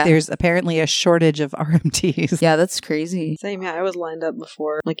 Like there's apparently a shortage of RMTs. Yeah, that's crazy. Same. Yeah, I was lined up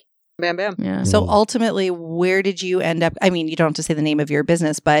before. Like, bam, bam. Yeah. So ultimately, where did you end up? I mean, you don't have to say the name of your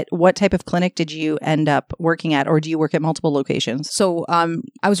business, but what type of clinic did you end up working at, or do you work at multiple locations? So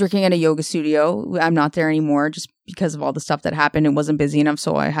I was working at a yoga studio. I'm not there anymore just because of all the stuff that happened. It wasn't busy enough,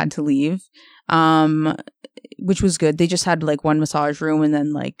 so I had to leave. Which was good. They just had like one massage room, and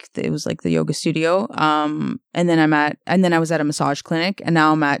then like it was like the yoga studio. And then I was at a massage clinic, and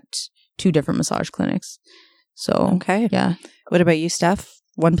now I'm at 2 different massage clinics. So okay, yeah. What about you, Steph?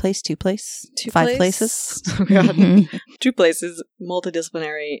 1 place, 2 place, 5 places? Oh, God. 2 places,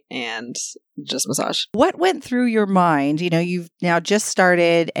 multidisciplinary and just massage. What went through your mind? You know, you've now just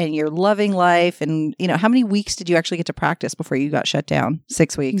started and you're loving life. And, you know, how many weeks did you actually get to practice before you got shut down?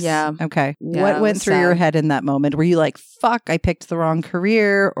 6 weeks. Yeah. Okay. Yeah, what went through your head in that moment? Were you like, fuck, I picked the wrong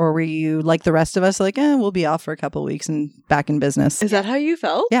career? Or were you like the rest of us, like, we'll be off for a couple of weeks and back in business? Is that how you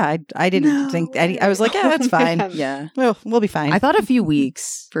felt? Yeah. I didn't think, I was like, yeah, it's fine. Yeah. Well, we'll be fine. I thought a few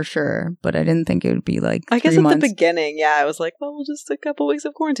weeks for sure, but I didn't think it would be like I guess 3 at months. the beginning, I was like, well, we'll just a couple weeks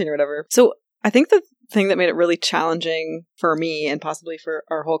of quarantine or whatever. So I think the thing that made it really challenging for me and possibly for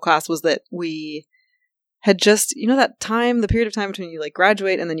our whole class was that we had just, you know, that time, the period of time between you like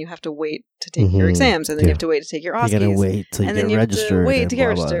graduate and then you have to wait to take your exams and then you have to wait to take your OSCEs. You gotta wait till you get registered. Wait to get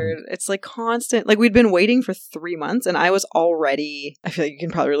registered. It's like constant. Like we'd been waiting for 3 months and I was already, I feel like you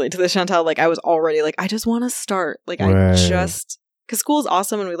can probably relate to this, Chantal. Like I was already like, I just want to start. Like I just, because school is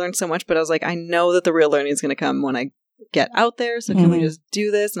awesome and we learned so much, but I was like, I know that the real learning is going to come when I get out there. So can we just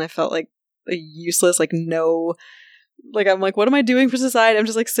do this? And I felt like useless, like no, like I'm like, what am I doing for society? I'm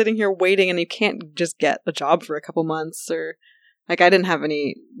just like sitting here waiting, and you can't just get a job for a couple months, or like I didn't have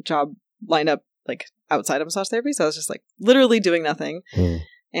any job lined up like outside of massage therapy, so I was just like literally doing nothing.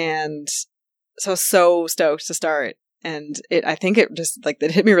 And so stoked to start, and I think it just like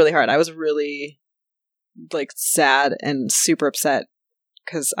it hit me really hard. I was really like sad and super upset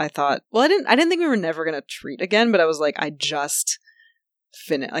because I thought, well, I didn't think we were never gonna treat again, but I was like, I just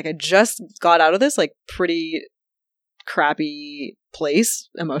finished, like I just got out of this like pretty crappy place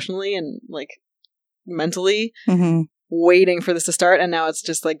emotionally and like mentally, waiting for this to start, and now it's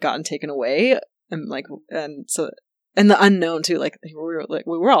just like gotten taken away, and like, and so. And the unknown too, like we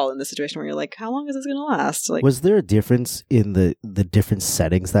were all in this situation where you're like, how long is this going to last? Like, was there a difference in the different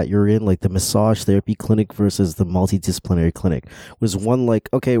settings that you're in, like the massage therapy clinic versus the multidisciplinary clinic? Was one like,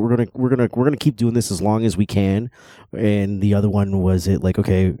 okay, we're gonna keep doing this as long as we can, and the other one, was it like,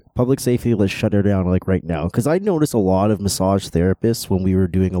 okay, public safety, let's shut it down like right now? Because I noticed a lot of massage therapists when we were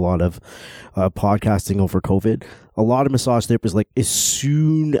doing a lot of podcasting over COVID. A lot of massage therapists, like, as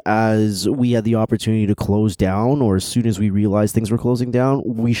soon as we had the opportunity to close down, or as soon as we realized things were closing down,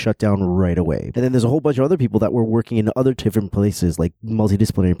 we shut down right away. And then there's a whole bunch of other people that were working in other different places, like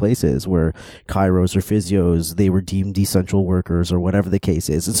multidisciplinary places, where chiros or physios, they were deemed essential workers or whatever the case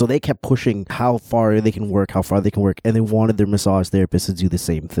is. And so they kept pushing how far they can work, and they wanted their massage therapists to do the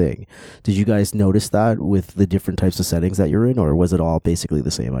same thing. Did you guys notice that with the different types of settings that you're in, or was it all basically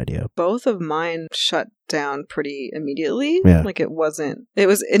the same idea? Both of mine shut down pretty immediately. Like it was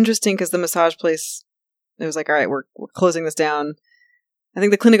interesting because the massage place, it was like, all right, we're closing this down. I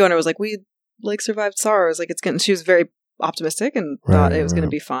think the clinic owner was like, we like survived SARS, like she was very optimistic and thought it was going to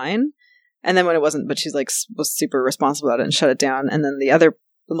be fine. And then when it wasn't, but she's like was super responsible about it and shut it down. And then the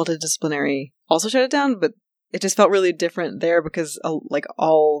multidisciplinary also shut it down, but it just felt really different there because like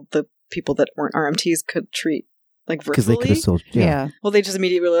all the people that weren't RMTs could treat like virtually. Because they could have still, well, they just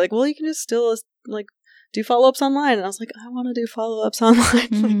immediately were like, well, you can just still like do follow-ups online. And I was like, I want to do follow-ups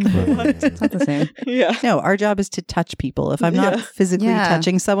online. Like, it's not the same. No, our job is to touch people. If I'm not physically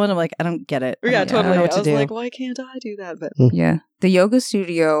touching someone, I'm like, I don't get it. Totally. I don't know what to do. Like, why can't I do that? But the yoga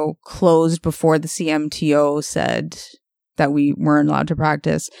studio closed before the CMTO said that we weren't allowed to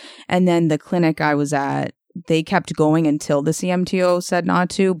practice. And then the clinic I was at, they kept going until the CMTO said not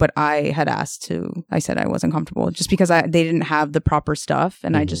to, but I had asked to. I said I wasn't comfortable just because they didn't have the proper stuff,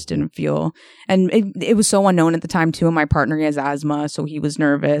 and I just didn't feel. And it was so unknown at the time too. And my partner, he has asthma, so he was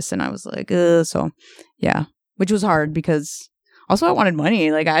nervous, and I was like, so yeah, which was hard because also I wanted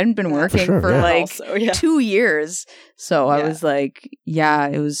money. Like I hadn't been working for 2 years, so I was like,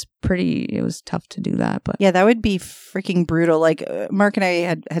 it was it was tough to do that. But yeah, that would be freaking brutal. Like Mark and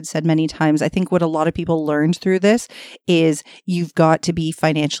I had said many times, I think what a lot of people learned through this is you've got to be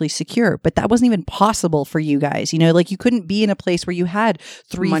financially secure, but that wasn't even possible for you guys. You know, like you couldn't be in a place where you had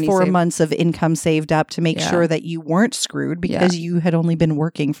 3-4 months of income saved up to make sure that you weren't screwed because you had only been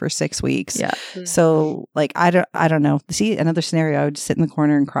working for 6 weeks. Yeah. So like, I don't know. See, another scenario, I would sit in the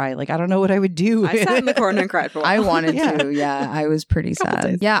corner and cry. Like, I don't know what I would do. I sat in the corner and cried for a while. I wanted to. Yeah. I was pretty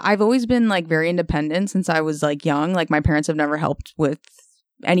sad. Yeah. I've always been like very independent since I was like young. Like my parents have never helped with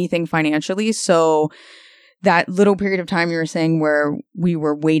anything financially. So that little period of time you were saying where we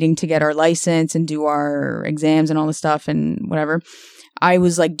were waiting to get our license and do our exams and all this stuff and whatever, I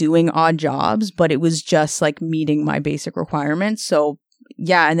was like doing odd jobs, but it was just like meeting my basic requirements. So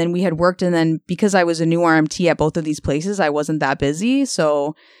yeah. And then we had worked, and then because I was a new RMT at both of these places, I wasn't that busy.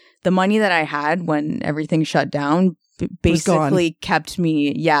 So the money that I had when everything shut down basically kept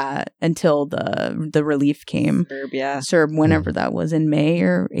me until the relief came. CERB, whenever that was, in May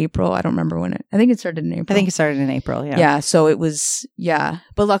or April. I don't remember when I think it started in April. I think it started in April. Yeah. So it was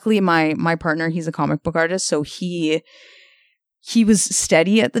but luckily my partner, he's a comic book artist, so he was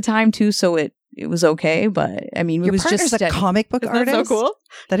steady at the time too, so it was okay. But I mean, it was just steady. A comic book artist. So cool.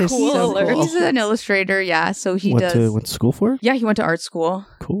 That is cool. So cool. He's an illustrator. Yeah, so he went to school for it? Yeah, he went to art school.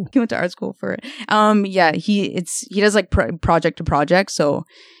 Cool. He went to art school for it. He does like project to project, so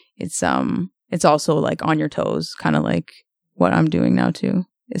it's also like on your toes, kind of like what I'm doing now too.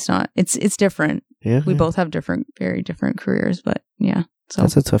 It's different. Yeah, we both have very different careers, but yeah. So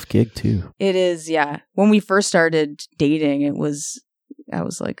that's a tough gig too. It is. Yeah. When we first started dating, I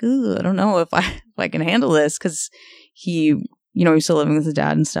was like, ooh, I don't know if I can handle this, because he was still living with his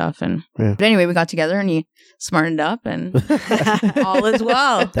dad and stuff. And but anyway, we got together and he smartened up and all is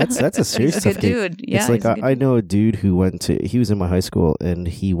well. That's a serious he's a good dude. Yeah, it's like I know a dude who he was in my high school and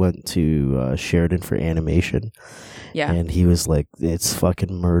he went to Sheridan for animation. Yeah. And he was like, it's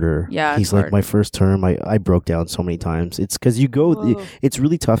fucking murder. Yeah. He's like, my first term, I broke down so many times. It's because it's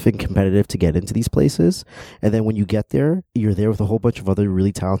really tough and competitive to get into these places. And then when you get there, you're there with a whole bunch of other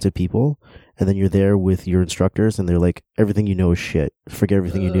really talented people. And then you're there with your instructors, and they're like, everything you know is shit. Forget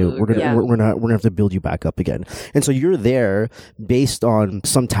everything you knew. We're gonna have to build you back up again. And so you're there based on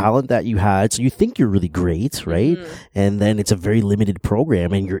some talent that you had. So you think you're really great, right? Mm-hmm. And then it's a very limited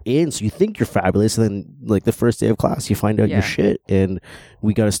program, and you're in. So you think you're fabulous, and then like the first day of class, you find out you're shit, and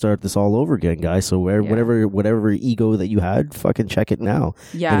we got to start this all over again, guys. So whatever ego that you had, fucking check it now.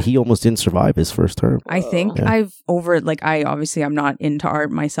 Yeah. And he almost didn't survive his first term. I think I'm not into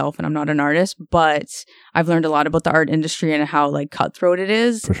art myself, and I'm not an artist, but I've learned a lot about the art industry and how like cutthroat it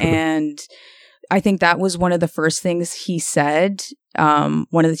is. For sure. And I think that was one of the first things he said. One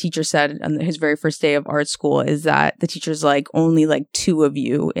of the teachers said on his very first day of art school is that the teacher's like, only like 2 of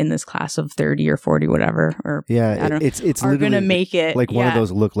you in this class of 30 or 40, whatever, or I don't know, it's are going to make it. Like one of those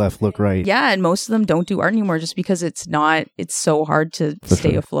look left, look right. Yeah. And most of them don't do art anymore just because it's so hard to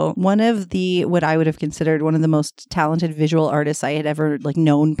stay afloat. One of what I would have considered one of the most talented visual artists I had ever like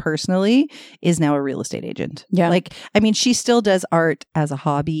known personally is now a real estate agent. Yeah. Like, I mean, she still does art as a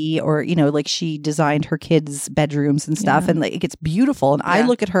hobby, or, like she designed her kids' bedrooms and stuff, and like it gets beautiful. And I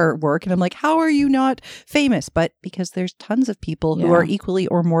look at her work and I'm like, how are you not famous? But because there's tons of people who are equally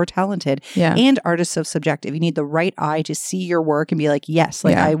or more talented. Yeah. And art is so subjective. You need the right eye to see your work and be like, yes,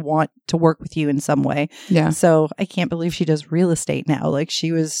 like I want to work with you in some way. Yeah. So I can't believe she does real estate now. Like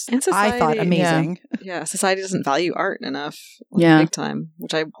she was, I thought, amazing. Yeah. Society doesn't value art enough. Big time,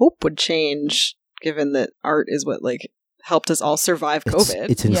 which I hope would change, given that art is what like helped us all survive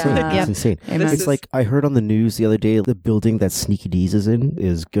COVID. It's insane. Yeah. It's insane. It's like I heard on the news the other day, the building that Sneaky D's is in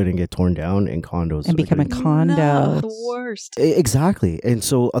is going to get torn down, and condos and become a condo. No, the worst. Exactly. And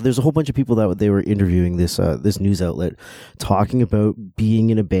so there's a whole bunch of people that they were interviewing this news outlet talking about being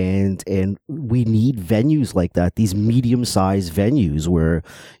in a band, and we need venues like that, these medium-sized venues where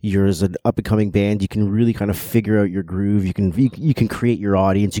you're as an up-and-coming band, you can really kind of figure out your groove, you can create your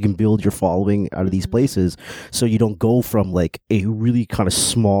audience, you can build your following out of these places, so you don't go from like a really kind of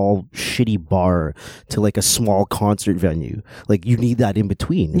small shitty bar to like a small concert venue. Like you need that in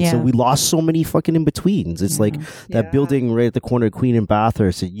between. And so we lost so many fucking in betweens. It's like that building right at the corner of Queen and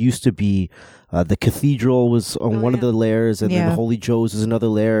Bathurst. It used to be The Cathedral was on one of the layers, and then the Holy Joe's is another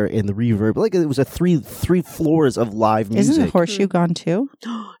layer in the reverb. Like it was a three floors of live music. Isn't the Horseshoe gone too?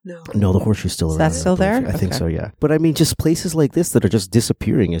 No, the Horseshoe's still around. That's still there? I think so, yeah. But I mean, just places like this that are just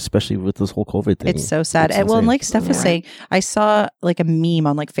disappearing, especially with this whole COVID thing. It's so sad. And like Steph was saying, I saw like a meme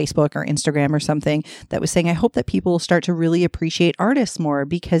on like Facebook or Instagram or something that was saying, I hope that people will start to really appreciate artists more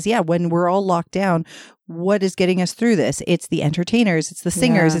because, when we're all locked down, what is getting us through this? It's the entertainers, it's the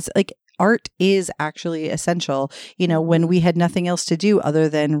singers, it's like art is actually essential. When we had nothing else to do other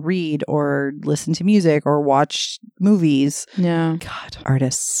than read or listen to music or watch movies. Yeah. God,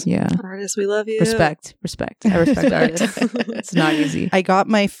 artists. Yeah. Artists, we love you. Respect. I respect artists. It's not easy. I got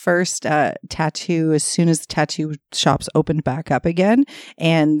my first tattoo as soon as the tattoo shops opened back up again.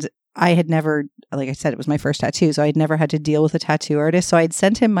 And I had never, like I said, it was my first tattoo, so I'd never had to deal with a tattoo artist. So I'd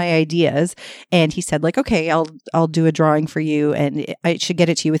sent him my ideas, and he said, like, okay, I'll do a drawing for you, and I should get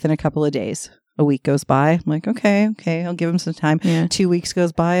it to you within a couple of days. A week goes by. I'm like, okay, I'll give him some time. Yeah. 2 weeks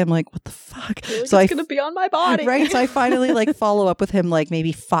goes by. I'm like, what the fuck? So it's going to be on my body. Right. So I finally like follow up with him like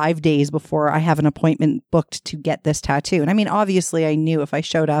maybe 5 days before I have an appointment booked to get this tattoo. And I mean, obviously I knew if I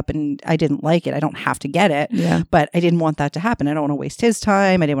showed up and I didn't like it, I don't have to get it. Yeah. But I didn't want that to happen. I don't want to waste his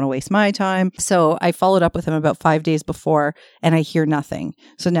time. I didn't want to waste my time. So I followed up with him about 5 days before and I hear nothing.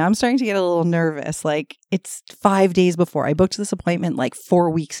 So now I'm starting to get a little nervous. Like it's 5 days before. I booked this appointment like 4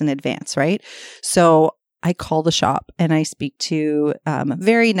 weeks in advance, right? So I call the shop and I speak to a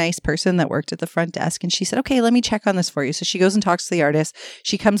very nice person that worked at the front desk. And she said, okay, let me check on this for you. So she goes and talks to the artist.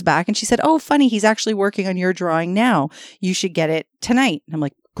 She comes back and she said, oh, funny, he's actually working on your drawing now. You should get it tonight. And I'm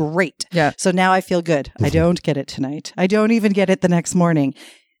like, great. Yeah. So now I feel good. I don't get it tonight. I don't even get it the next morning.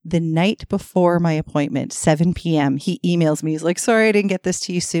 The night before my appointment, 7 p.m., he emails me. He's like, sorry, I didn't get this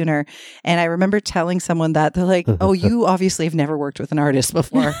to you sooner. And I remember telling someone that. They're like, oh, you obviously have never worked with an artist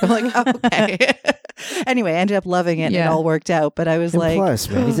before. I'm like, oh, okay. Anyway, I ended up loving it and it all worked out. But I was like... Plus,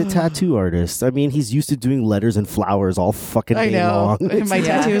 man, he's a tattoo artist. I mean, he's used to doing letters and flowers all fucking day long. My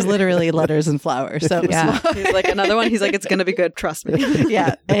tattoo is literally letters and flowers. So he's like, another one. He's like, it's going to be good. Trust me.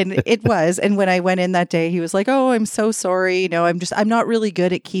 Yeah. And it was. And when I went in that day, he was like, oh, I'm so sorry. I'm not really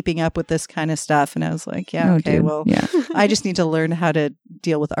good at keeping up with this kind of stuff. And I was like, I just need to learn how to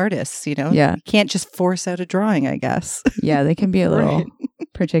deal with artists, Yeah. You can't just force out a drawing, I guess. Yeah, they can be a little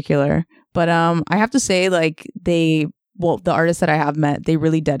particular. But I have to say, like, the artists that I have met, they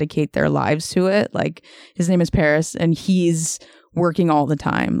really dedicate their lives to it. Like, his name is Paris, and he's working all the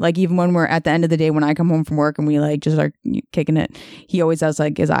time. Like, even when we're at the end of the day, when I come home from work and we like just are kicking it, he always has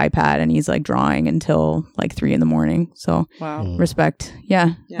like his iPad and he's like drawing until like 3 a.m. So respect.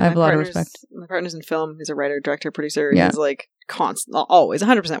 Yeah, I have a lot of respect. My partner's in film. He's a writer, director, producer. Yeah. He's like constant, always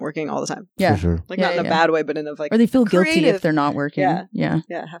 100% working all the time. Yeah, for sure. Like not in a bad way, but in a like, or they feel creative. Guilty if they're not working. Yeah.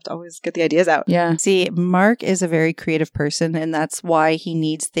 Have to always get the ideas out. Yeah. See, Mark is a very creative person, and that's why he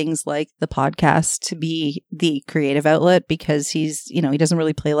needs things like the podcast to be the creative outlet, because he's, he doesn't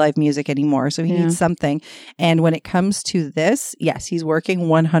really play live music anymore, so he needs something. And when it comes to this, yes, he's working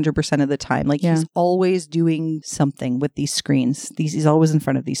 100% of the time. Like he's always doing something with these screens. He's always in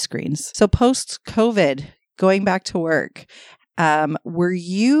front of these screens. So post-COVID, going back to work, were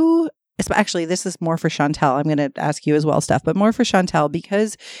you, actually, this is more for Chantal. I'm going to ask you as well, Steph, but more for Chantal,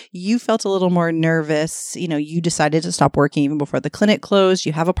 because you felt a little more nervous. You decided to stop working even before the clinic closed.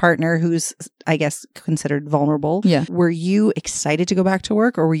 You have a partner who's, I guess, considered vulnerable. Yeah. Were you excited to go back to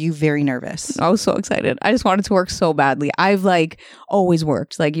work, or were you very nervous? I was so excited. I just wanted to work so badly. I've like always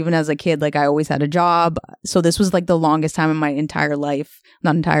worked. Like even as a kid, like I always had a job. So this was like the longest time in my entire life,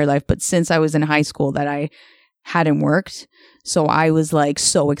 not entire life, but since I was in high school that I hadn't worked. So I was like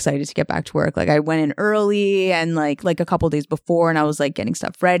so excited to get back to work. Like I went in early and like a couple of days before, and I was like getting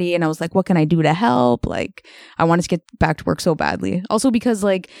stuff ready, and I was like, what can I do to help? Like I wanted to get back to work so badly. Also because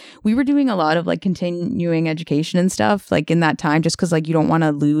like we were doing a lot of like continuing education and stuff like in that time, just because like you don't want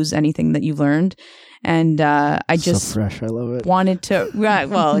to lose anything that you've learned. And I just so fresh. I love it. Wanted to,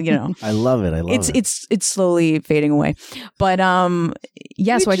 well, I love it. It's slowly fading away, but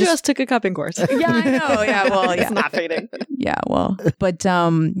so I just took a cupping course. Yeah, I know. Yeah, well, yeah, it's not fading. Yeah, well, but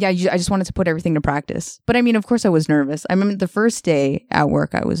I just wanted to put everything to practice. But I mean, of course, I was nervous. I remember the first day at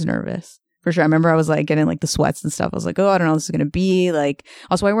work, I was nervous. For sure. I remember I was like getting like the sweats and stuff. I was like, oh, I don't know what this is gonna be. Like,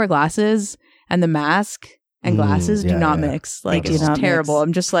 also I wear glasses, and the mask and glasses do not mix. Like it's terrible.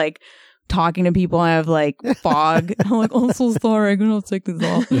 I'm just like talking to people, and I have like fog. I'm like, oh, I'm so sorry, I'm gonna take this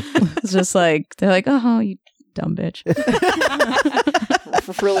off. It's just like they're like, oh, you dumb bitch.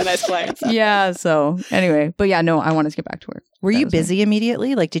 really nice clients. Yeah. So anyway, but yeah, no, I wanted to get back to work. Were you busy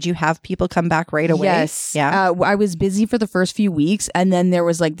immediately? Like, did you have people come back right away? Yes. Yeah. I was busy for the first few weeks, and then there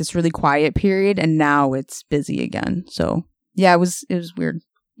was like this really quiet period, and now it's busy again. So yeah, it was weird.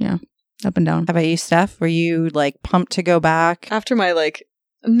 Yeah. Up and down. How about you, Steph? Were you like pumped to go back? After my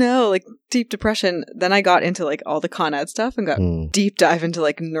deep depression, then I got into like all the Con Ed stuff and got deep dive into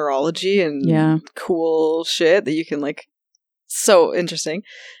like neurology and cool shit that you can like, so interesting.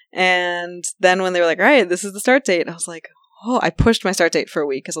 And then when they were like, all right, this is the start date, I was like, oh, I pushed my start date for a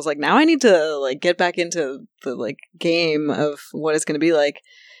week because I was like, now I need to like get back into the like game of what it's going to be like.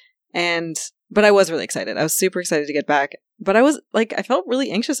 But I was really excited. I was super excited to get back. But I was like, I felt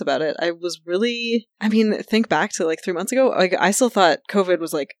really anxious about it. Think back to like 3 months ago. Like, I still thought COVID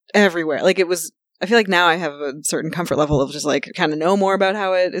was like everywhere. Like, I feel like now I have a certain comfort level of just like kind of know more about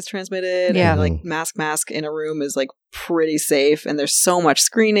how it is transmitted. Yeah. And, like mask in a room is like pretty safe, and there's so much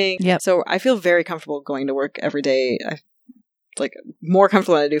screening. Yep. So I feel very comfortable going to work every day. I like more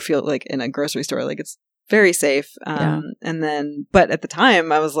comfortable than I do feel like in a grocery store. Like, it's very safe. But at the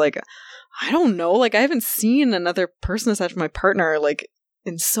time I was like, I don't know. Like, I haven't seen another person aside from my partner like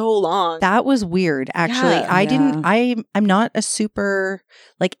in so long. That was weird, actually. Yeah. I'm not a super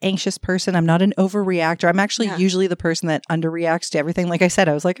like anxious person. I'm not an overreactor. I'm actually usually the person that underreacts to everything. Like I said,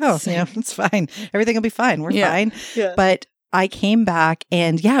 I was like, oh, it's fine. Everything will be fine. We're fine. Yeah. But I came back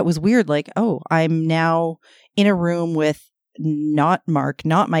and it was weird. Like, oh, I'm now in a room with not Mark,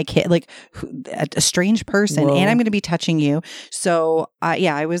 not my kid, like a strange person. Whoa. And I'm going to be touching you. So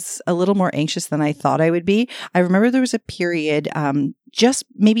I was a little more anxious than I thought I would be. I remember there was a period, just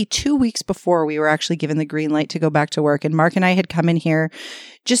maybe 2 weeks before we were actually given the green light to go back to work. And Mark and I had come in here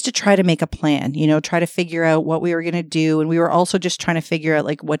just to try to make a plan, try to figure out what we were going to do. And we were also just trying to figure out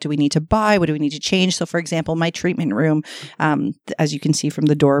like, what do we need to buy? What do we need to change? So for example, my treatment room, as you can see from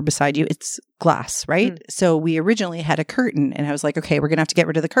the door beside you, it's glass, right? So we originally had a curtain, and I was like, okay, we're going to have to get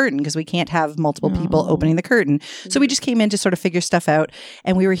rid of the curtain because we can't have multiple people opening the curtain. So we just came in to sort of figure stuff out,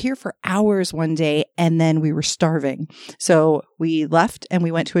 and we were here for hours one day, and then we were starving. So we left and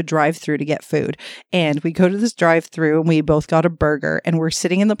we went to a drive-through to get food, and we go to this drive-through and we both got a burger, and we're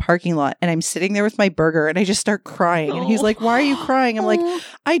sitting in the parking lot, and I'm sitting there with my burger, and I just start crying. And he's like, why are you crying? I'm like,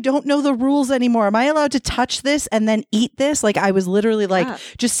 I don't know the rules anymore. Am I allowed to touch this and then eat this? Like, I was literally like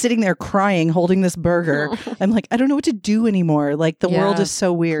just sitting there crying, holding this burger. I'm like, I don't know what to do anymore. Like, the world is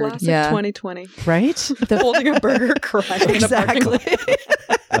so weird. Classic 2020. Right? Holding a burger, crying. Exactly.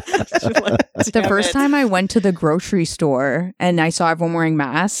 The first time I went to the grocery store and I saw everyone wearing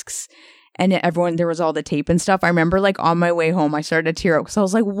masks, and there was all the tape and stuff. I remember like on my way home, I started to tear up because I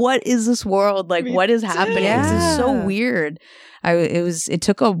was like, what is this world? Like, what is happening? Yeah. This is so weird. It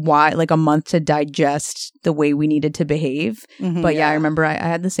took a while, like a month to digest the way we needed to behave. Mm-hmm, but I remember I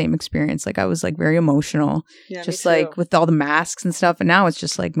had the same experience. Like, I was like very emotional, just like with all the masks and stuff. And now it's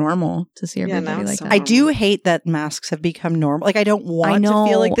just like normal to see everybody like that. I do hate that masks have become normal. Like, I don't want to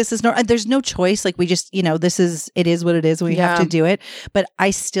feel like this is normal. There's no choice. Like, we just, it is what it is. We have to do it. But I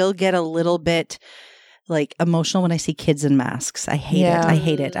still get a little bit like emotional when I see kids in masks. I hate it. I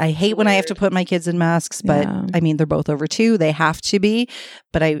hate it. I hate when I have to put my kids in masks, but I mean, they're both over 2. They have to be,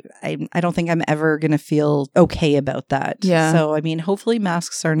 but I don't think I'm ever going to feel okay about that. Yeah. So, I mean, hopefully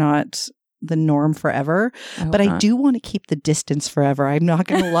masks are not the norm forever, but I do want to keep the distance forever. I'm not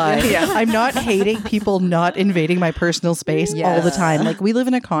going to lie. I'm not hating people not invading my personal space all the time. Like, we live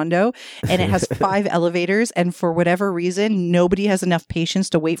in a condo and it has 5 elevators, and for whatever reason, nobody has enough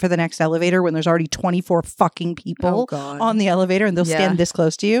patience to wait for the next elevator when there's already 24 fucking people on the elevator, and they'll stand this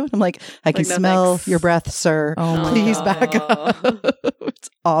close to you. I'm like, I can smell your breath, sir. Please back up.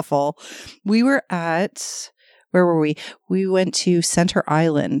 It's awful. We were at... Where were we? We went to Center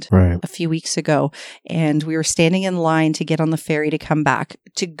Island a few weeks ago, and we were standing in line to get on the ferry to come back.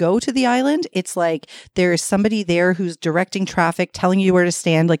 To go to the island, it's like there is somebody there who's directing traffic, telling you where to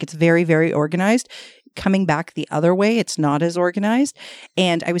stand. Like, it's very, very organized. Coming back the other way, it's not as organized.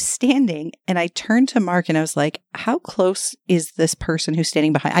 And I was standing and I turned to Mark and I was like, how close is this person who's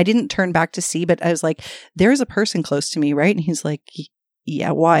standing behind? I didn't turn back to see, but I was like, there's a person close to me, right? And he's like,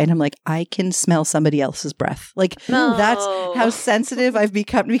 yeah, why? And I'm like, I can smell somebody else's breath. Like, that's how sensitive I've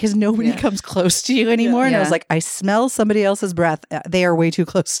become, because nobody comes close to you anymore. And I was like, I smell somebody else's breath. They are way too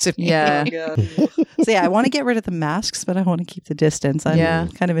close to me. Yeah. So I want to get rid of the masks, but I want to keep the distance. I'm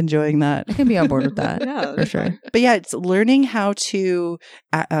kind of enjoying that. I can be on board with that. For sure. But it's learning how to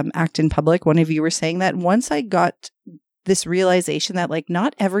act in public. One of you were saying that once I got this realization that like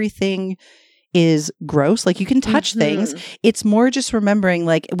not everything is gross. Like you can touch things. It's more just remembering,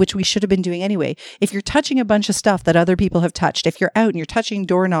 like, which we should have been doing anyway. If you're touching a bunch of stuff that other people have touched, if you're out and you're touching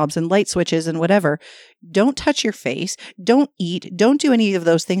doorknobs and light switches and whatever, don't touch your face. Don't eat. Don't do any of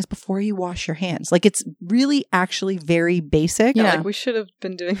those things before you wash your hands. Like it's really actually very basic. Yeah, like we should have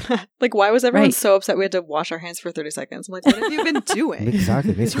been doing that. Like why was everyone so upset we had to wash our hands for 30 seconds? I'm like, what have you been doing?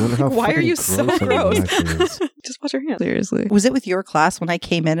 Exactly. Makes you wonder how why are you so gross? Just wash your hands. Seriously. Was it with your class when I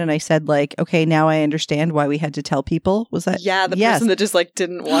came in and I said like, okay, now I understand why we had to tell people? Was that? Yeah, the person that just like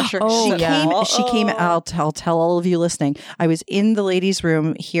didn't wash her hands. She came, I'll tell all of you listening. I was in the ladies'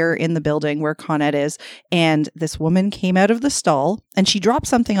 room here in the building where Con Ed is, and this woman came out of the stall and she dropped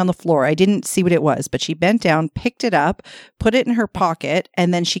something on the floor. I didn't see what it was, but she bent down, picked it up, put it in her pocket,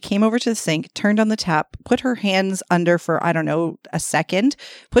 and then she came over to the sink, turned on the tap, put her hands under for, I don't know, a second,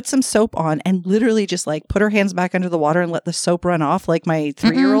 put some soap on, and literally just like put her hands back under the water and let the soap run off like my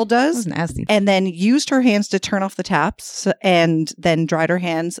 3-year-old does. That was nasty. And then used her hands to turn off the taps and then dried her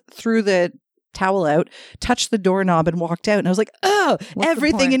hands, threw the towel out, touched the doorknob and walked out. And I was like, oh,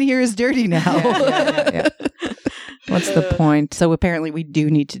 everything in here is dirty now. Yeah. What's the point? So apparently we do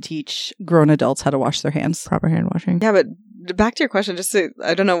need to teach grown adults how to wash their hands. Proper hand washing. Yeah, but back to your question, just to,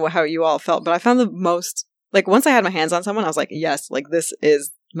 I don't know how you all felt, but I found the most, like once I had my hands on someone, I was like, yes, like this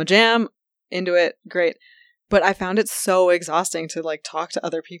is my jam, into it, great. But I found it so exhausting to like talk to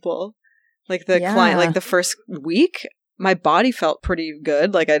other people. Like the client, like the first week, my body felt pretty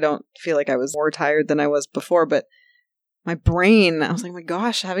good. Like I don't feel like I was more tired than I was before, but my brain, I was like, my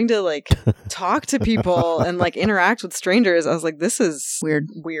gosh, having to like talk to people and like interact with strangers, I was like, this is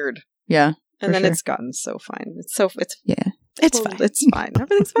weird. Yeah. And then it's gotten so fine. It's fine. It's fine.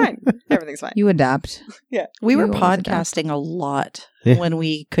 Everything's fine. Everything's fine. You adapt. Yeah. We were podcasting a lot when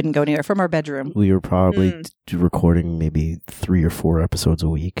we couldn't go anywhere from our bedroom. We were probably recording maybe 3 or 4 episodes a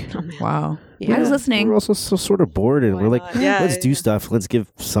week. Oh, wow. Yeah. I was listening. We were also so sort of bored, and we're like, let's do stuff. Let's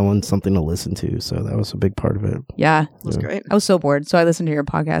give someone something to listen to. So that was a big part of it. Yeah. It was great. I was so bored. So I listened to your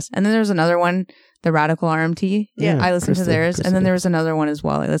podcast. And then there was another one, the Radical RMT. Yeah. I listened to theirs. And then there was another one as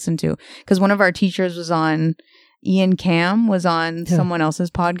well I listened to. Because one of our teachers was on, Ian Cam was on someone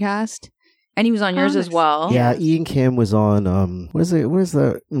else's podcast. And he was on yours as well. Yeah, Ian Cam was on, what is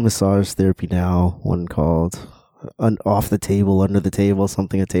the massage therapy now one called? Off the table, under the table,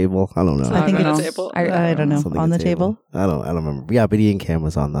 something a table. I don't know. I think it's a table. I don't know. Something On a the table? I don't remember. Yeah, but Ian Cam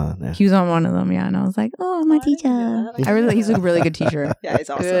was on that. Yeah. He was on one of them, yeah. And I was like, oh, my teacher. He's a really good teacher. Yeah, he's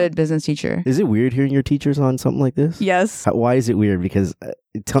awesome. Good business teacher. Is it weird hearing your teachers on something like this? Yes. Why is it weird? Because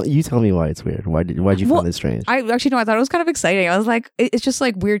tell me why it's weird. Why'd you find it strange? I actually I thought it was kind of exciting. I was like, it's just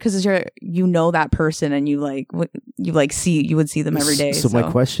like weird because you know that person and you would see them every day. So my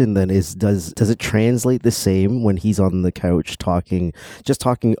question then is, does it translate the same when he's on the couch talking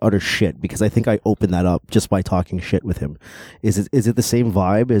utter shit? Because I think I opened that up just by talking shit with him. Is it the same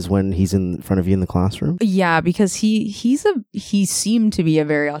vibe as when he's in front of you in the classroom? Yeah, because he seemed to be a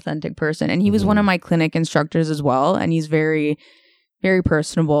very authentic person, and he was one of my clinic instructors as well, and he's very, very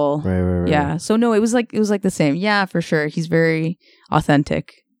personable. Right. Yeah. So no, it was like the same. Yeah, for sure. He's very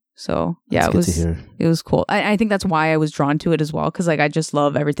authentic. So yeah, That's good to hear. It was cool. I think that's why I was drawn to it as well, because like I just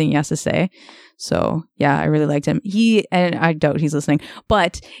love everything he has to say. So yeah, I really liked him. And I doubt he's listening,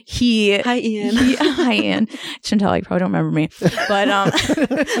 but Hi Ian. Hi Ian. Chantel, you probably don't remember me,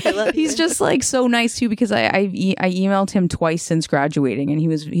 but he's just like so nice too, because I emailed him twice since graduating, and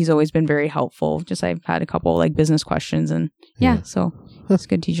he's always been very helpful. Just I've had a couple like business questions, and so. He's a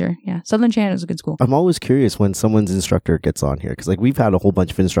good teacher. Yeah. Southern Shannon is a good school. I'm always curious when someone's instructor gets on here, because like we've had a whole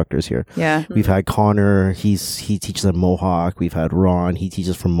bunch of instructors here. Yeah. We've had Connor. He teaches at Mohawk. We've had Ron. He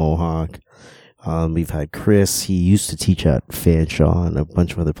teaches from Mohawk. We've had Chris. He used to teach at Fanshawe and a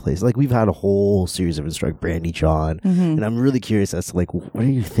bunch of other places. Like we've had a whole series of instructors. Brandy John. And I'm really curious as to like, what do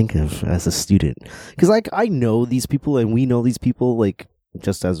you think of as a student? Because like I know these people and we know these people like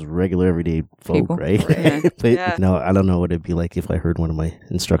just as regular everyday folk, people. Right? But no, I don't know what it'd be like if I heard one of my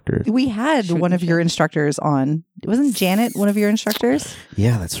instructors. We had one of your instructors on. Wasn't Janet one of your instructors?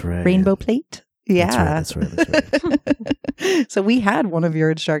 Yeah, that's right. Rainbow Plate? Yeah. That's right. So we had one of your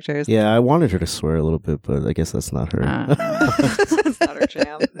instructors. Yeah, I wanted her to swear a little bit, but I guess that's not her. That's not her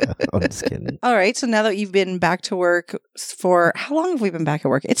jam. I'm just kidding. All right. So now that you've been back to work for how long have we been back at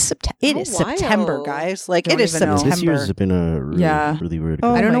work? It's September, guys. Like it is September. This year's been a really weird.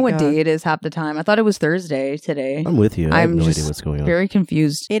 I don't know what day it is half the time. I thought it was Thursday today. I'm with you. I have no idea what's going on. Very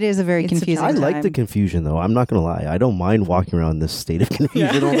confused. It is a very confusing I time. like the confusion though. I'm not gonna lie. I don't mind walking around this state of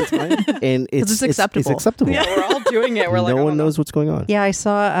confusion all the time, and it's acceptable. It's acceptable. Yeah, we're all doing it. We're like, no one knows what's going on. Yeah, I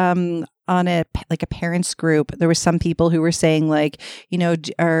saw on a parents group, there was some people who were saying like, you know,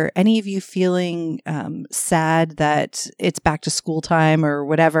 are any of you feeling sad that it's back to school time or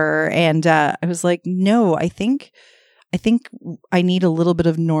whatever? And I was like, no, I think I need a little bit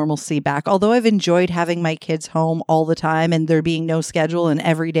of normalcy back. Although I've enjoyed having my kids home all the time and there being no schedule and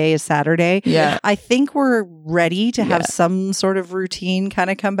every day is Saturday. Yeah. I think we're ready to have some sort of routine kind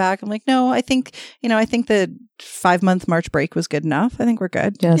of come back. I'm like, no, I think the 5-month March break was good enough. I think we're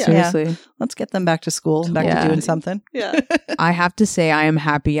good. Yeah, seriously. Yeah. Let's get them back to school and back to doing something. Yeah. I have to say I am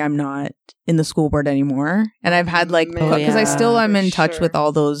happy I'm not in the school board anymore. And I've had because I still am in touch with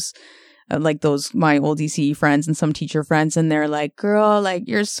all those my old ECE friends and some teacher friends, and they're like, girl, like,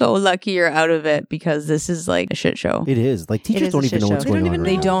 you're so lucky you're out of it because this is like a shit show. It is. Like, teachers don't even know what's going on.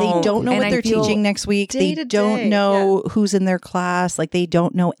 They don't know what they're teaching next week. They don't know who's in their class. Like, they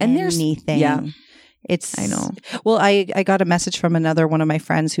don't know anything. Yeah. I know. Well, I got a message from another one of my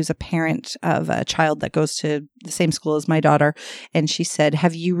friends who's a parent of a child that goes to the same school as my daughter. And she said,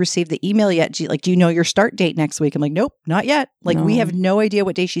 have you received the email yet? Do you know your start date next week? I'm like, nope, not yet. Like, we have no idea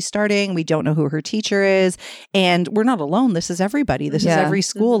what day she's starting. We don't know who her teacher is. And we're not alone. This is everybody. This is every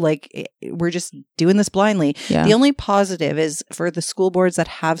school. Like, we're just doing this blindly. Yeah. The only positive is for the school boards that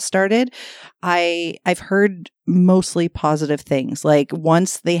have started, I've heard mostly positive things. Like,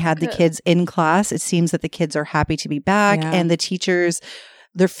 once they had the kids in class, it seems that the kids are happy to be back and the teachers,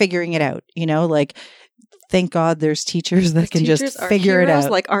 they're figuring it out, you know, like, thank God there's teachers that can just figure it out.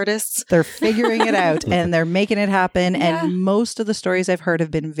 Like artists. They're figuring it out and they're making it happen. Yeah. And most of the stories I've heard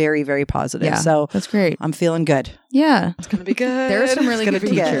have been very, very positive. Yeah, so that's great. I'm feeling good. Yeah. It's going to be good. There are some really good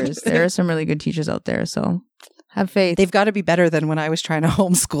teachers. There are some really good teachers out there. So have faith. They've got to be better than when I was trying to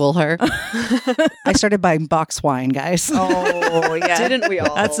homeschool her. I started buying box wine, guys. Oh, yeah. Didn't we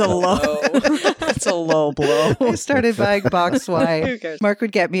all? That's a low. That's a low blow. I started buying box wine. Mark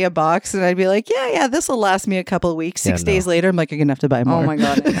would get me a box and I'd be like, yeah, this will last me a couple of weeks. 6 days later, I'm like, you're going to have to buy more. Oh my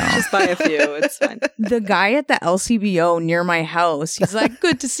God. Just buy a few. It's fine. The guy at the LCBO near my house, he's like,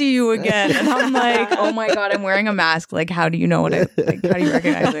 good to see you again. And I'm like, oh my God, I'm wearing a mask. Like, how do you know how do you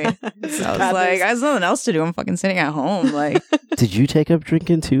recognize me? So I was like, I have nothing else to do. I'm fucking sitting at home. Like, did you take up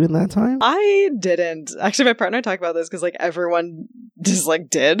drinking too in that time? I didn't. Actually, my partner and I talk about this because like everyone just like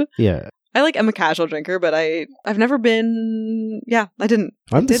did. Yeah. I am a casual drinker, but I've never been. Yeah, I didn't.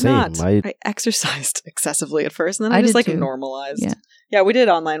 I'm the same. Not. I exercised excessively at first, and then I just like too. Normalized. Yeah, we did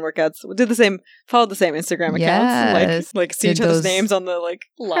online workouts. We did followed the same Instagram accounts. Like see each other's names on the like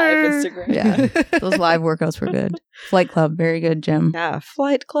live Instagram. Yeah, those live workouts were good. Flight Club, very good gym. Yeah,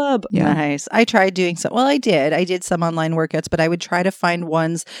 Flight Club. Yeah. Nice. I tried doing some. Well, I did some online workouts, but I would try to find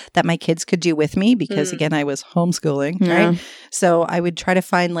ones that my kids could do with me because again, I was homeschooling, right? So I would try to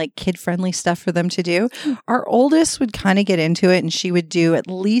find like kid-friendly stuff for them to do. Our oldest would kind of get into it and she would do at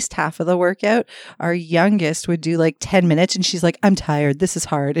least half of the workout. Our youngest would do like 10 minutes and she's like, I'm tired. This is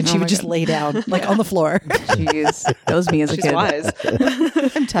hard. And she would just lay down like on the floor. Jeez. That was me as a kid. She's wise.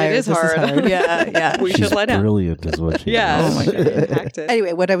 I'm tired. It is hard. Yeah. We should lie down. Brilliant is what she Yeah. does. Oh my God. Impacted.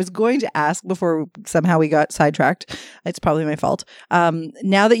 Anyway, what I was going to ask before somehow we got sidetracked, it's probably my fault.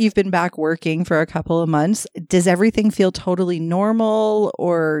 Now that you've been back working for a couple of months, does everything feel totally normal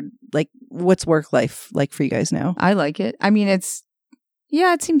or like what's work life like for you guys now? I like it. I mean, it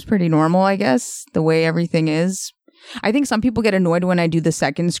seems pretty normal, I guess, the way everything is. I think some people get annoyed when I do the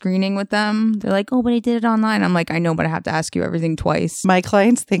second screening with them. They're like, oh, but I did it online. I'm like, I know, but I have to ask you everything twice. My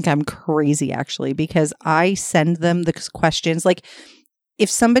clients think I'm crazy, actually, because I send them the questions. Like, if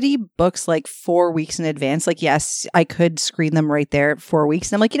somebody books like 4 weeks in advance, like, yes, I could screen them right there at 4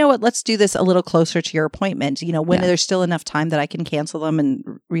 weeks. And I'm like, you know what? Let's do this a little closer to your appointment, you know, when there's still enough time that I can cancel them and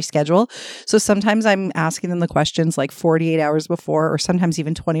reschedule. So sometimes I'm asking them the questions like 48 hours before or sometimes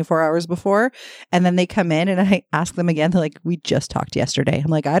even 24 hours before. And then they come in and I ask them again. They're like, we just talked yesterday. I'm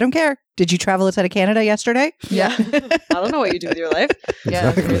like, I don't care. Did you travel outside of Canada yesterday? Yeah. I don't know what you do with your life.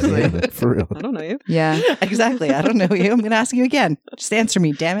 Yeah, seriously. For real. I don't know you. Yeah. Exactly. I don't know you. I'm going to ask you again. Just answer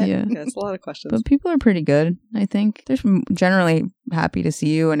me, damn it. Yeah. It's a lot of questions. But people are pretty good, I think. They're generally happy to see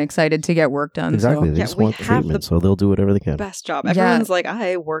you and excited to get work done. Exactly. So. They just want treatment, so they'll do whatever they can. Best job. Everyone's like,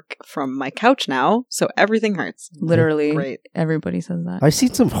 I work from my couch now, so everything hurts. Literally. Great. Everybody says that. I've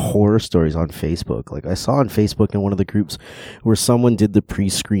seen some horror stories on Facebook. Like I saw on Facebook in one of the groups where someone did the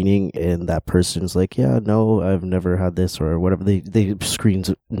pre-screening and that person's like, yeah, no, I've never had this or whatever. They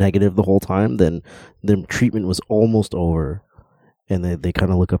screened negative the whole time. Then the treatment was almost over. And they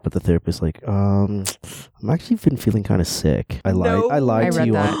kind of look up at the therapist like, I'm actually been feeling kind of sick. I lied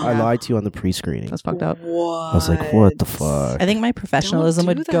to you on the pre-screening. That's fucked up. What? I was like, what the fuck? I think my professionalism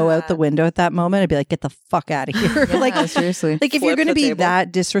would go out the window at that moment. I'd be like, get the fuck out of here. Like, seriously. Like, if you're going to be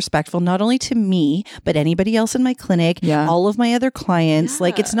that disrespectful, not only to me, but anybody else in my clinic, all of my other clients,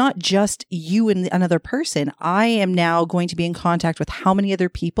 like, it's not just you and another person. I am now going to be in contact with how many other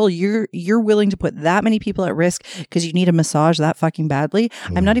people you're willing to put that many people at risk because you need a massage that fucking badly.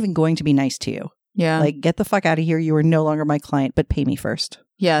 I'm not even going to be nice to you. Yeah. Like, get the fuck out of here. You are no longer my client, but pay me first.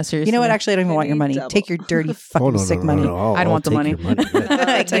 Yeah, seriously. You know what? Actually, I don't even want your money. Double. Take your dirty fucking sick money. I don't want the money. Give me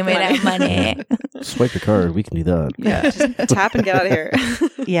that money. Swipe your card. We can do that. Yeah. Just tap and get out of here.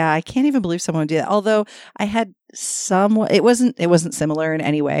 Yeah, I can't even believe someone would do that. Although I had it wasn't similar in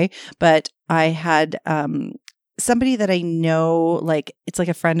any way, but I had somebody that I know, like, it's like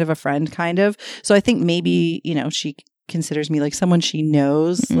a friend of a friend kind of. So I think maybe, she considers me like someone she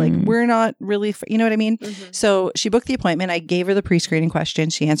knows. Like, we're not really, you know what I mean? So she booked the appointment. I gave her the pre-screening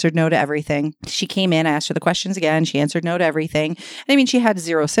questions. She answered no to everything. She came in, I asked her the questions again. She answered no to everything. I mean, she had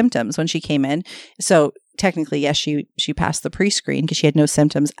 0 symptoms when she came in. So technically, yes, she passed the pre-screen because she had no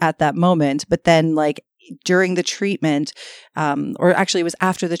symptoms at that moment. But then, like, during the treatment, or actually it was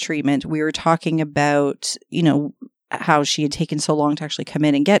after the treatment, we were talking about, how she had taken so long to actually come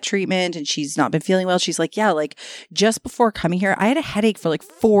in and get treatment, and she's not been feeling well. She's like, yeah, like, just before coming here, I had a headache for like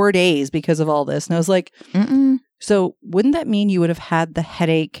 4 days because of all this. And I was like, so wouldn't that mean you would have had the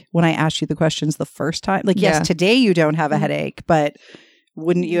headache when I asked you the questions the first time? Like, yes, today you don't have a headache, but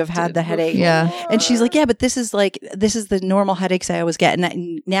wouldn't you have had the headache? Yeah. And she's like, yeah, but this is the normal headaches I always get.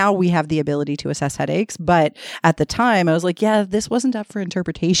 And now we have the ability to assess headaches. But at the time I was like, yeah, this wasn't up for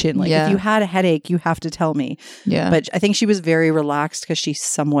interpretation. Like, if you had a headache, you have to tell me. Yeah. But I think she was very relaxed because she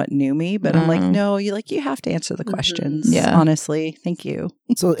somewhat knew me. But I'm like, no, you have to answer the questions. Yeah. Honestly. Thank you.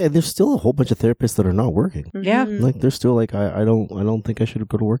 So, and there's still a whole bunch of therapists that are not working. Yeah. Like, they're still like, I don't think I should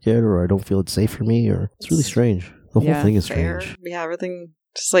go to work yet, or I don't feel it's safe for me, or it's really strange. The whole thing is strange. Yeah, everything,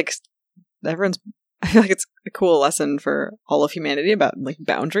 just like, everyone's, I feel like it's a cool lesson for all of humanity about, like,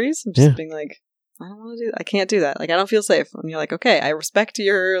 boundaries. And just being like, I don't want to do that. I can't do that. Like, I don't feel safe. And you're like, okay, I respect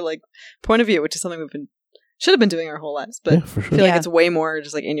your, like, point of view, which is something should have been doing our whole lives. But for sure. I feel like it's way more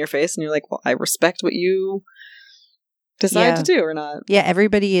just, like, in your face. And you're like, well, I respect what you decide to do or not. Yeah,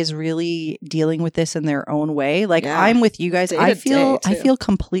 everybody is really dealing with this in their own way. Like, I'm with you guys. I feel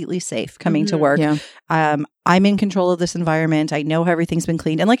completely safe coming to work. Yeah. I'm in control of this environment. I know how everything's been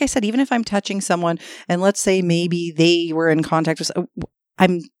cleaned. And like I said, even if I'm touching someone and let's say maybe they were in contact with,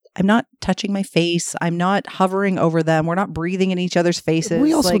 I'm not touching my face. I'm not hovering over them. We're not breathing in each other's faces.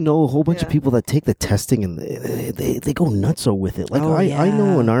 We also know a whole bunch of people that take the testing and they go nutso with it. Like, I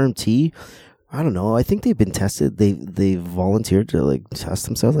know an RMT. I don't know. I think they've been tested. They volunteered to, like, test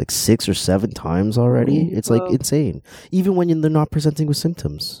themselves like 6 or 7 times already. It's like insane. Even when they're not presenting with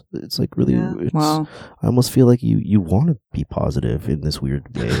symptoms, it's like really. Wow. I almost feel like you want to be positive in this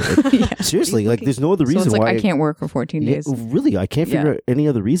weird way. Like, seriously, like, there's no other reason it's like, why I can't work for 14 days. Really, I can't figure out any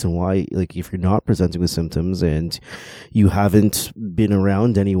other reason why. Like, if you're not presenting with symptoms and you haven't been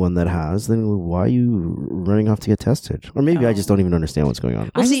around anyone that has, then why are you running off to get tested? Or maybe I just don't even understand what's going on.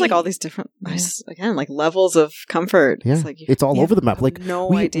 It's just like all these different. Again, like, levels of comfort. Yeah, it's all over the map. Like,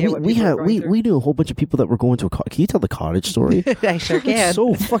 no idea what we knew a whole bunch of people that were going to can you tell the cottage story? I sure can. It's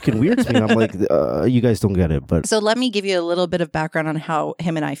so fucking weird to me. I'm like, you guys don't get it. But so let me give you a little bit of background on how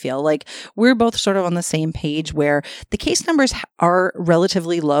him and I feel. Like, we're both sort of on the same page where the case numbers are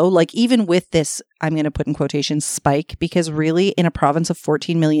relatively low. Like, even with this, I'm going to put in quotations, spike, because really in a province of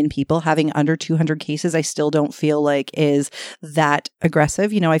 14 million people, having under 200 cases, I still don't feel like is that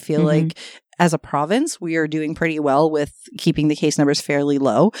aggressive. I feel like as a province, we are doing pretty well with keeping the case numbers fairly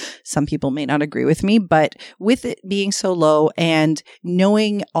low. Some people may not agree with me, but with it being so low and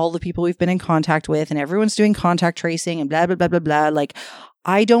knowing all the people we've been in contact with and everyone's doing contact tracing and blah, blah, blah, blah, blah, like,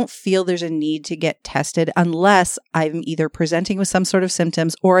 I don't feel there's a need to get tested unless I'm either presenting with some sort of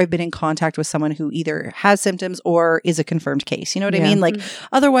symptoms or I've been in contact with someone who either has symptoms or is a confirmed case. You know what I mean? Like,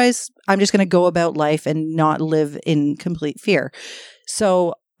 otherwise, I'm just going to go about life and not live in complete fear.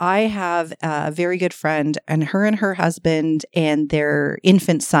 So I have a very good friend, and her husband and their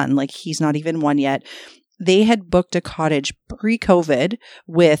infant son, like, he's not even 1 yet. They had booked a cottage pre-COVID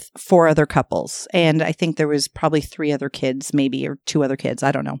with 4 other couples. And I think there was probably 3 other kids, maybe, or 2 other kids.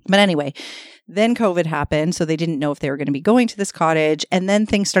 I don't know. But anyway, then COVID happened. So they didn't know if they were going to be going to this cottage. And then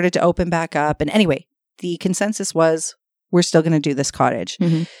things started to open back up. And anyway, the consensus was, we're still going to do this cottage.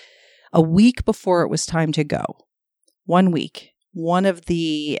 A week before it was time to go, 1 week, one of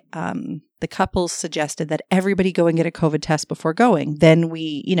the couples suggested that everybody go and get a COVID test before going. Then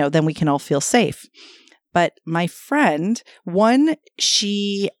we can all feel safe. But my friend,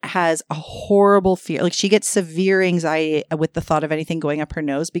 she has a horrible fear. Like, she gets severe anxiety with the thought of anything going up her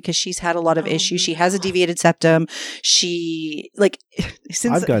nose because she's had a lot of issues. She has a deviated septum.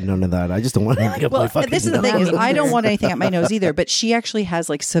 I've got none of that. I just don't want anything up my fucking nose. This is the thing, is I don't want anything up my nose either. But she actually has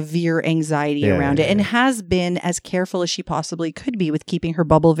like severe anxiety around it and has been as careful as she possibly could be with keeping her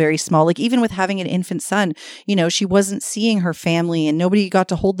bubble very small. Like, even with having an infant son, she wasn't seeing her family and nobody got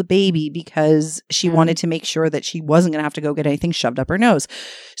to hold the baby because she wanted to make sure that she wasn't going to have to go get anything shoved up her nose.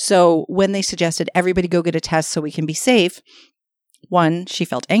 So when they suggested everybody go get a test so we can be safe, one, she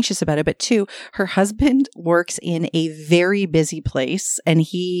felt anxious about it, but two, her husband works in a very busy place and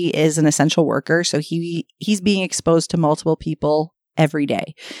he is an essential worker. So he's being exposed to multiple people every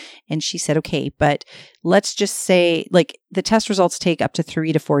day. And she said, okay, but let's just say like the test results take up to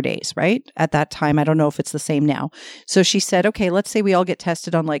 3 to 4 days, right? At that time, I don't know if it's the same now. So she said, okay, let's say we all get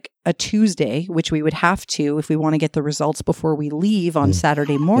tested on like a Tuesday, which we would have to if we want to get the results before we leave on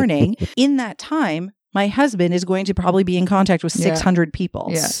Saturday morning. In that time, my husband is going to probably be in contact with 600 people.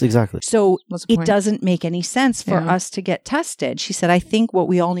 Yeah, exactly. So it doesn't make any sense for us to get tested. She said, I think what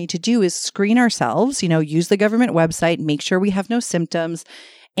we all need to do is screen ourselves, use the government website, make sure we have no symptoms,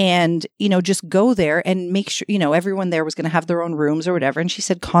 and, just go there and make sure, everyone there was going to have their own rooms or whatever. And she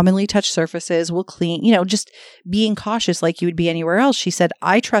said, commonly touched surfaces will clean, just being cautious like you would be anywhere else. She said,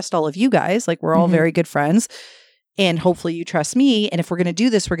 I trust all of you guys. Like, we're all very good friends. And hopefully you trust me. And if we're going to do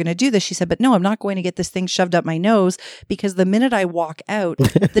this, we're going to do this. She said, but no, I'm not going to get this thing shoved up my nose because the minute I walk out,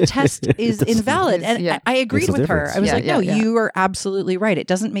 the test is invalid. And I agreed with her. I was like, no, you are absolutely right. It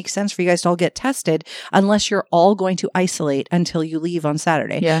doesn't make sense for you guys to all get tested unless you're all going to isolate until you leave on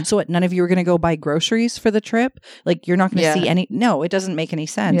Saturday. Yeah. So what, none of you are going to go buy groceries for the trip? Like, you're not going to see any, no, it doesn't make any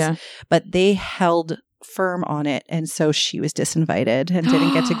sense. Yeah. But they held firm on it. And so she was disinvited and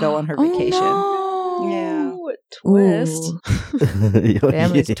didn't get to go on her vacation. No. Yeah. Twist.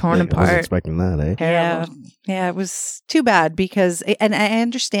 Family's torn apart. I wasn't expecting that, eh? Yeah, it was too bad because, and I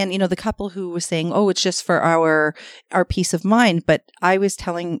understand, the couple who was saying, oh, it's just for our peace of mind. But I was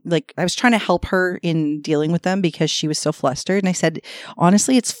trying to help her in dealing with them because she was so flustered. And I said,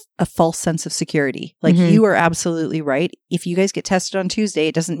 honestly, it's a false sense of security. Like, you are absolutely right. If you guys get tested on Tuesday,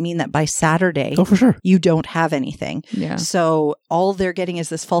 it doesn't mean that by Saturday, for sure, you don't have anything. Yeah. So all they're getting is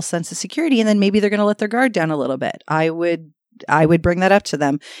this false sense of security. And then maybe they're going to let their guard down a little bit. I would bring that up to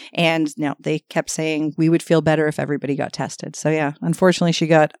them. And no, they kept saying we would feel better if everybody got tested. So yeah, unfortunately she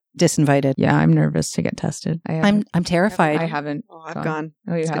got disinvited. Yeah, I'm nervous to get tested. I'm terrified. I haven't. Oh, I've gone.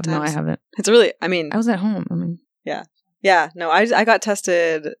 Oh, you have? No, I haven't. It's really, I was at home. Yeah. Yeah. No, I got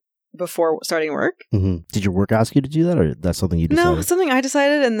tested before starting work. Mm-hmm. Did your work ask you to do that, or that's something you decided? No, something I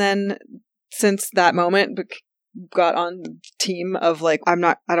decided. And then since that moment, got on the team of like, I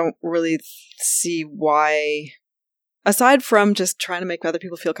don't really see why, aside from just trying to make other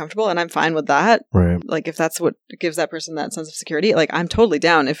people feel comfortable, and I'm fine with that. Right. Like, if that's what gives that person that sense of security, like, I'm totally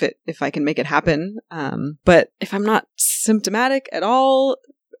down if I can make it happen. But if I'm not symptomatic at all,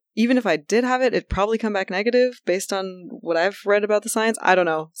 even if I did have it, it'd probably come back negative based on what I've read about the science. I don't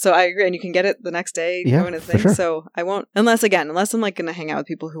know. So I agree. And you can get it the next day. Sure. So I won't, unless I'm like going to hang out with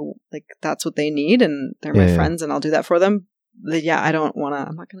people who like, that's what they need and they're my friends and I'll do that for them. I don't want to,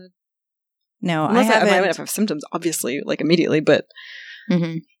 I'm not going to. No, unless I have symptoms, obviously, like immediately, but.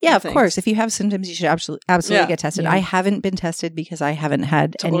 Mm-hmm. Yeah, of course. If you have symptoms, you should absolutely get tested. Yeah. I haven't been tested because I haven't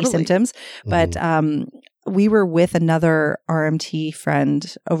had any symptoms, but we were with another RMT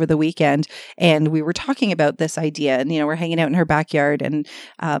friend over the weekend and we were talking about this idea and, we're hanging out in her backyard and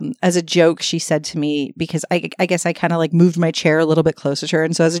as a joke, she said to me, because I guess I kind of like moved my chair a little bit closer to her.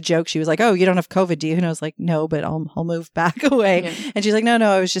 And so as a joke, she was like, oh, you don't have COVID, do you? And I was like, no, but I'll move back away. Yeah. And she's like, no,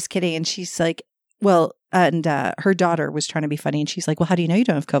 I was just kidding. And she's like, well, and her daughter was trying to be funny and she's like, well, how do you know you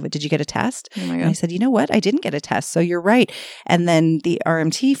don't have COVID? Did you get a test? Oh my God. And I said, you know what? I didn't get a test. So you're right. And then the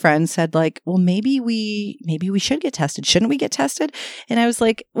RMT friend said like, well, maybe we should get tested. Shouldn't we get tested? And I was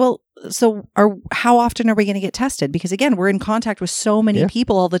like, well, so how often are we going to get tested? Because again, we're in contact with so many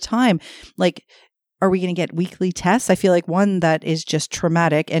people all the time. Like, are we going to get weekly tests? I feel like one, that is just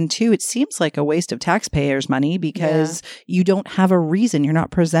traumatic. And two, it seems like a waste of taxpayers' money because you don't have a reason. You're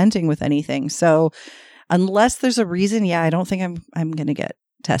not presenting with anything. So unless there's a reason, I don't think I'm going to get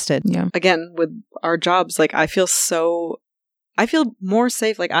tested. Yeah. Again, with our jobs, like I feel more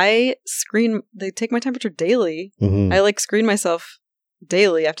safe. Like they take my temperature daily. Mm-hmm. I like screen myself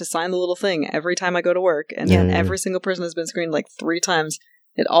daily. I have to sign the little thing every time I go to work. And every single person has been screened like 3 times.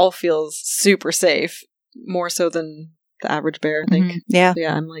 It all feels super safe, more so than the average bear, I think. Mm-hmm. Yeah.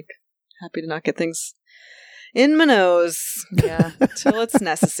 Yeah, I'm like happy to not get things in my nose. Yeah. Until it's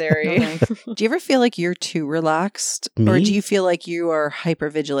necessary. Do you ever feel like you're too relaxed? Me? Or do you feel like you are hyper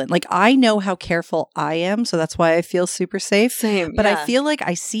vigilant? Like, I know how careful I am, so that's why I feel super safe. Same. But yeah. I feel like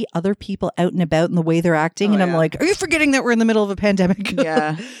I see other people out and about and the way they're acting, and I'm yeah. like, are you forgetting that we're in the middle of a pandemic?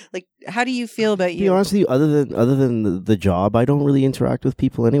 Yeah. Like, how do you feel about To be you? honest with you, other than the job, I don't really interact with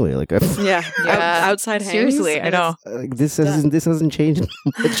people anyway. Like, Yeah. Yeah. Outside hangs. Seriously, I and know. this hasn't changed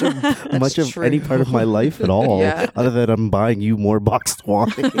much of true. any part of my life at all. Yeah. Other than I'm buying you more boxed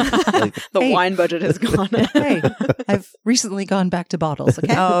wine. Like, The Hey. wine budget has gone up. Hey, I've recently gone back to bottles,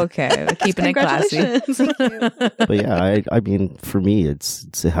 okay? Oh, okay. Keeping it classy. Congratulations. but yeah, I mean, for me,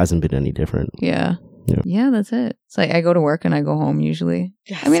 it hasn't been any different. Yeah. Yeah. Yeah, that's it. It's like I go to work and I go home usually.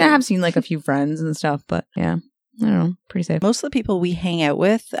 Yes. I mean, I have seen like a few friends and stuff, but yeah, I don't know. Pretty safe. Most of the people we hang out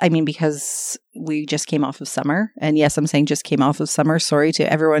with, I mean, because we just came off of summer, and yes, I'm saying just came off of summer. Sorry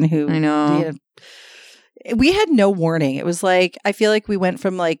to everyone who I know. you know, we had no warning. It was like, I feel like we went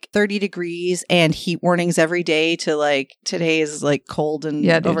from like 30 degrees and heat warnings every day to like today is like cold and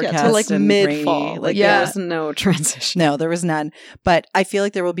Yeah, dude. overcast to like and mid-fall. rainy. Like yeah. there was no transition. No, there was none. But I feel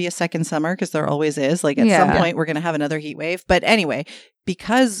like there will be a second summer because there always is. Like at some Yeah. point, we're going to have another heat wave. But anyway,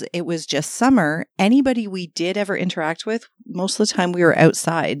 because it was just summer, anybody we did ever interact with, most of the time we were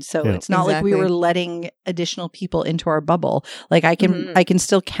outside. So Yeah. it's not like we Exactly. were letting additional people into our bubble. Like I can Mhm. I can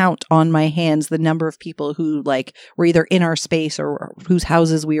still count on my hands the number of people who like were either in our space or whose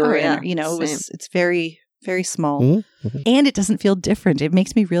houses we were Oh, yeah. in. You know, Same. it's very, very small. Mhm. And it doesn't feel different. It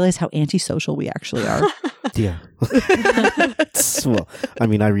makes me realize how antisocial we actually are. Yeah. Well, I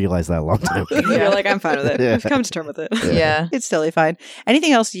mean, I realized that a long time ago. You're like, I'm fine with it. Yeah. I've come to terms with it. Yeah. It's totally fine.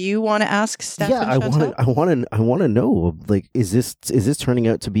 Anything else you want to ask, Steph? Yeah, and Chantal? I want to know. Like, is this turning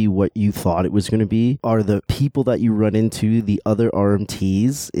out to be what you thought it was going to be? Are the people that you run into the other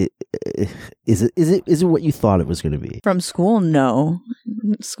RMTs? Is it what you thought it was going to be? From school, no.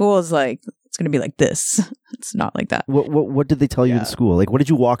 School is like, it's going to be like this. It's not like that. What did they tell you Yeah. in school? Like, what did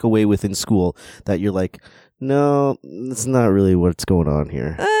you walk away with in school that you're like, no, that's not really what's going on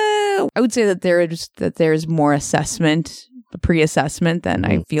here? I would say that there's more assessment, pre-assessment than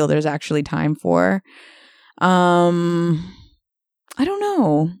I feel there's actually time for. I don't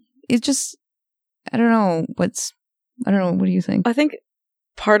know. It's just, I don't know. What do you think? I think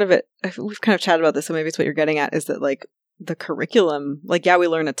part of it, we've kind of chatted about this, so maybe it's what you're getting at, is that like the curriculum, like, yeah, we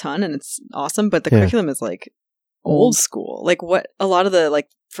learn a ton and it's awesome, but the Yeah. curriculum is like old school. Like what a lot of the, like,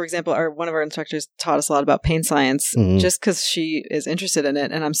 for example, one of our instructors taught us a lot about pain science Mhm. just because she is interested in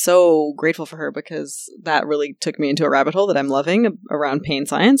it. And I'm so grateful for her because that really took me into a rabbit hole that I'm loving around pain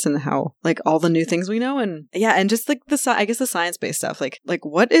science and how, like, all the new things we know. And yeah, and just like I guess the science-based stuff, like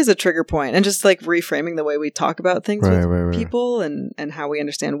what is a trigger point, and just like reframing the way we talk about things with people and how we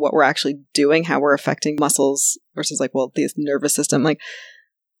understand what we're actually doing, how we're affecting muscles versus like, well, the nervous system. Like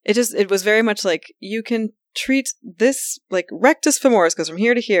it was very much like, you can treat this, like, rectus femoris goes from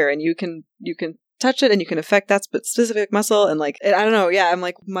here to here, and you can touch it and you can affect that specific muscle. And like, I don't know. Yeah, I'm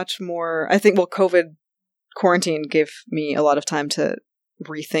like much more, I think, well, COVID quarantine gave me a lot of time to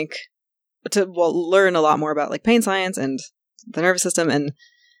rethink, learn a lot more about like pain science and the nervous system and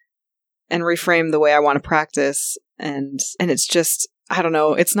reframe the way I want to practice. And it's just, I don't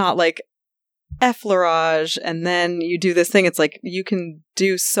know. It's not like effleurage and then you do this thing. It's like you can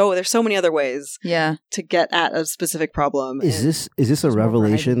do there's so many other ways to get at a specific problem. Is this a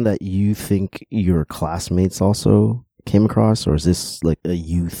revelation that you think your classmates also came across, or is this like a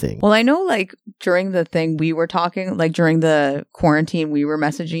you thing? Well, I know like during the thing we were talking, like during the quarantine, we were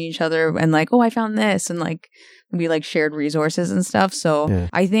messaging each other and like, oh, I found this, and like we like shared resources and stuff. So Yeah.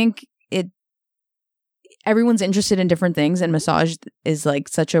 I think everyone's interested in different things, and massage is like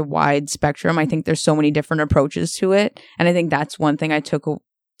such a wide spectrum. I think there's so many different approaches to it. And I think that's one thing I took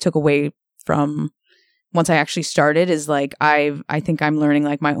away from once I actually started is like, I think I'm learning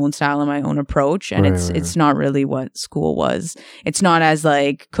like my own style and my own approach. And it's not really what school was. It's not as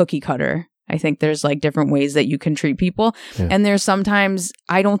like cookie cutter. I think there's like different ways that you can treat people. Yeah. And there's sometimes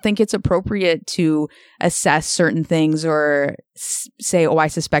I don't think it's appropriate to assess certain things or say, oh, I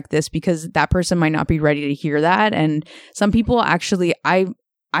suspect this, because that person might not be ready to hear that. And some people actually, I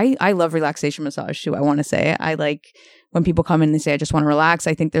love relaxation massage too. I want to say, I like when people come in and they say, I just want to relax.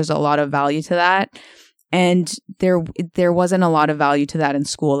 I think there's a lot of value to that. And there wasn't a lot of value to that in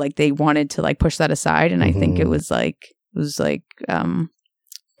school. Like they wanted to like push that aside. And I think it was like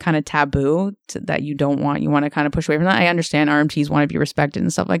kind of taboo that you want to kind of push away from that. I understand RMTs want to be respected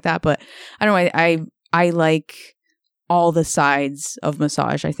and stuff like that, but I don't know. I like all the sides of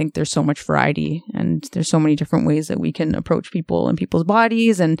massage. I think there's so much variety and there's so many different ways that we can approach people and people's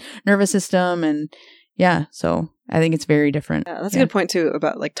bodies and nervous system. And yeah, so I think it's very different. Yeah, that's a good point too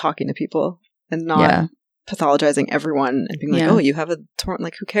about like talking to people and not pathologizing everyone and being like, oh, you have a torn,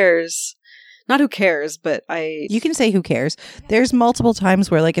 like who cares? Not who cares, but You can say who cares. There's multiple times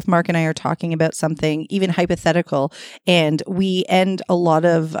where, like, if Mark and I are talking about something, even hypothetical, and we end a lot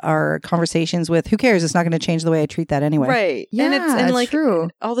of our conversations with, who cares? It's not going to change the way I treat that anyway. Right. Yeah, and like, true.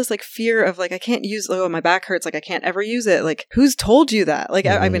 All this, like, fear of, like, I can't use, oh, my back hurts, like, I can't ever use it. Like, who's told you that? Like,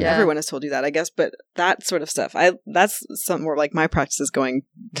 I mean, everyone has told you that, I guess, but that sort of stuff, that's something where, like, my practice is going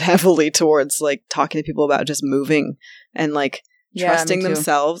heavily towards, like, talking to people about just moving and, like, trusting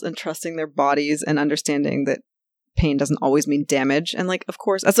themselves and trusting their bodies and understanding that pain doesn't always mean damage. And like, of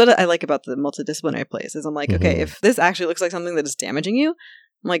course, that's what I like about the multidisciplinary place is I'm like, okay, if this actually looks like something that is damaging you,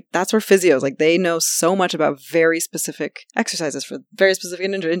 I'm like, that's where physios, like they know so much about very specific exercises for very specific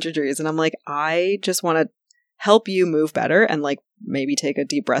injuries. And I'm like, I just want to help you move better and like maybe take a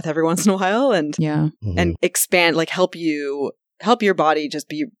deep breath every once in a while and and expand, like help your body just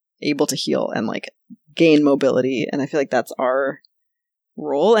be able to heal and like gain mobility. And I feel like that's our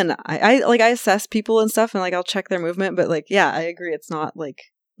role. And I assess people and stuff and like I'll check their movement, but like, yeah, I agree. It's not like,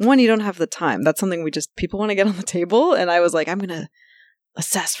 one, you don't have the time. That's something people want to get on the table. And I was like, I'm going to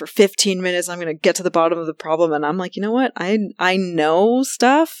assess for 15 minutes. I'm going to get to the bottom of the problem. And I'm like, you know what? I know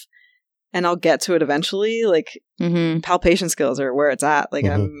stuff and I'll get to it eventually. Like palpation skills are where it's at. Like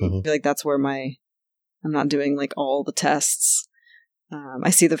I feel like that's where I'm not doing like all the tests. I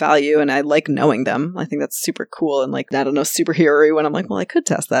see the value and I like knowing them. I think that's super cool and like, I don't know, superhero-y when I'm like, well, I could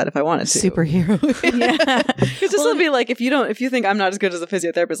test that if I wanted to. Superhero. Yeah. Because this will be like, if you think I'm not as good as a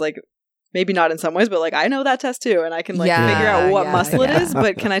physiotherapist, like maybe not in some ways, but like I know that test too and I can like figure out what muscle it is,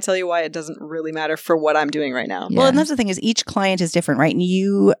 but can I tell you why it doesn't really matter for what I'm doing right now? Well, and that's the thing is each client is different, right? And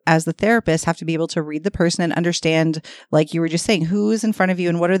you as the therapist have to be able to read the person and understand, like you were just saying, who is in front of you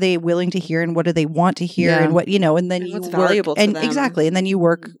and what are they willing to hear and what do they want to hear and what, and then you what's valuable to them. Exactly. And then you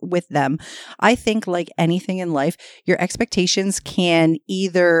work with them. I think like anything in life, your expectations can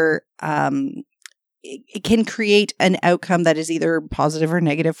either, it can create an outcome that is either positive or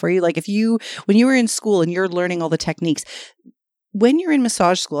negative for you. Like when you were in school and you're learning all the techniques, when you're in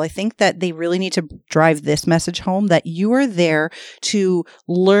massage school, I think that they really need to drive this message home that you are there to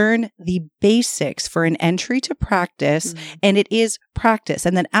learn the basics for an entry to practice. And it is practice.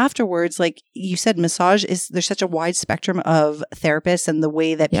 And then afterwards, like you said, there's such a wide spectrum of therapists and the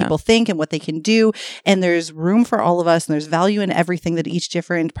way that people think and what they can do. And there's room for all of us and there's value in everything that each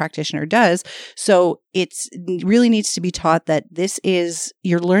different practitioner does. So it really needs to be taught that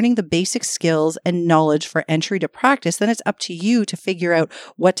you're learning the basic skills and knowledge for entry to practice. Then it's up to you to figure out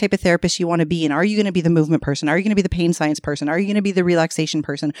what type of therapist you want to be. And are you going to be the movement person? Are you going to be the pain science person? Are you going to be the relaxation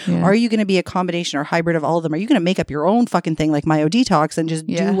person? Are you going to be a combination or hybrid of all of them? Are you going to make up your own fucking thing like MyoDetox and just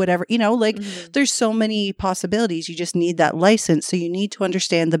do whatever, there's so many possibilities. You just need that license. So you need to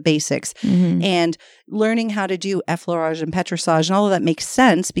understand the basics and learning how to do effleurage and petrissage and all of that makes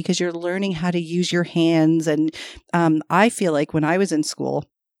sense because you're learning how to use your hands. And I feel like when I was in school,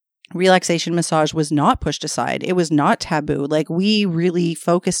 relaxation massage was not pushed aside. It was not taboo. Like we really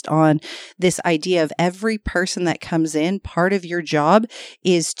focused on this idea of every person that comes in, part of your job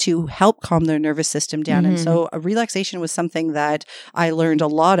is to help calm their nervous system down. And so a relaxation was something that I learned a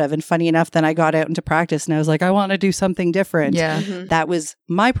lot of. And funny enough, then I got out into practice and I was like, I want to do something different. That was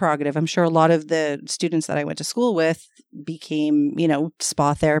my prerogative. I'm sure a lot of the students that I went to school with became,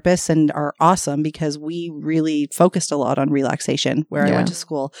 spa therapists and are awesome because we really focused a lot on relaxation where I went to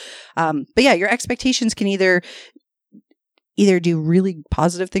school. But yeah, your expectations can either do really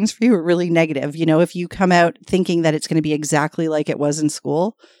positive things for you or really negative. If you come out thinking that it's going to be exactly like it was in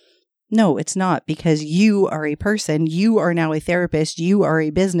school, no, it's not because you are a person. You are now a therapist. You are a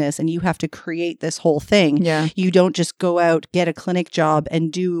business and you have to create this whole thing. You don't just go out, get a clinic job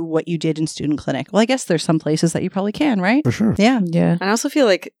and do what you did in student clinic. Well, I guess there's some places that you probably can, right? For sure. Yeah. I also feel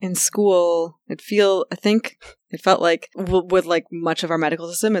like in school, I think it felt like with like much of our medical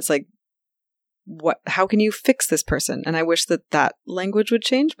system, it's like, how can you fix this person? And I wish that language would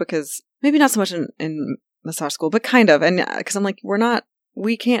change because maybe not so much in massage school, but kind of. And because I'm like,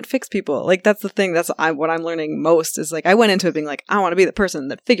 we can't fix people. Like that's the thing. That's what I'm learning most is like, I went into it being like, I want to be the person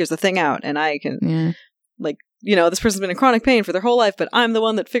that figures the thing out. And I can like, this person's been in chronic pain for their whole life, but I'm the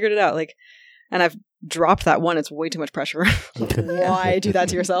one that figured it out. Like, and I've dropped that one. It's way too much pressure. Why do that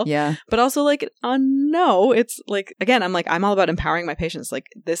to yourself? But also like, no, it's like, again, I'm all about empowering my patients. Like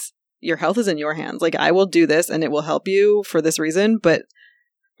your health is in your hands. Like I will do this and it will help you for this reason, but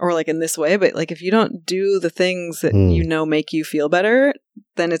or like in this way, but like if you don't do the things that you know make you feel better,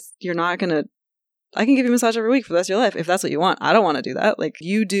 then you're not gonna. I can give you a massage every week for the rest of your life if that's what you want. I don't want to do that. Like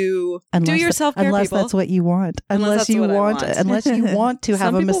you do your self-care, unless people. That's what you want. Unless you want to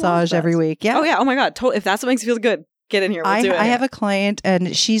have a massage every week. Yeah. Oh yeah. Oh my God. If that's what makes you feel good, get in here. We'll do it. I have a client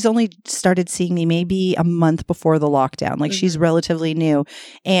and she's only started seeing me maybe a month before the lockdown. Like she's relatively new.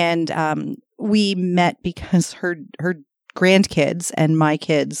 And we met because her grandkids and my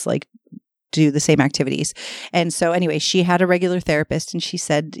kids like do the same activities. And so anyway, she had a regular therapist and she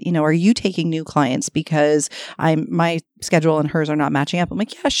said, are you taking new clients? Because my schedule and hers are not matching up. I'm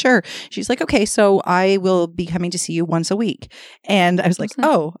like, yeah, sure. She's like, okay, so I will be coming to see you once a week. And I was like,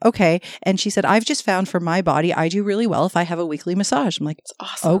 oh, okay. And she said, I've just found for my body, I do really well if I have a weekly massage. I'm like, it's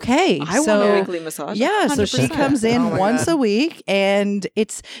awesome. Okay. I want a weekly massage. Yeah. 100%. So she comes in once a week and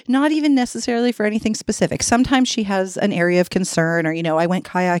it's not even necessarily for anything specific. Sometimes she has an area of concern or, I went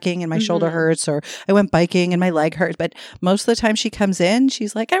kayaking and my shoulder hurts or I went biking and my leg hurts. But most of the time she comes in,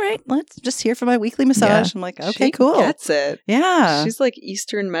 she's like, all right, let's just here for my weekly massage. I'm like, okay, cool. Gets it. Yeah. She's like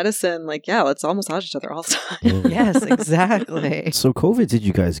Eastern medicine. Like, yeah, let's all massage each other all the time. Yes, exactly. So COVID did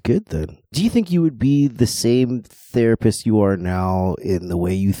you guys good then? Do you think you would be the same therapist you are now in the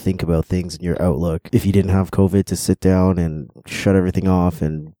way you think about things and your outlook if you didn't have COVID to sit down and shut everything off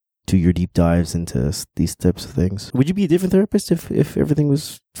and do your deep dives into these types of things? Would you be a different therapist if everything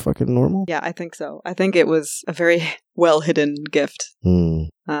was fucking normal? Yeah, I think so. I think it was a very well hidden gift.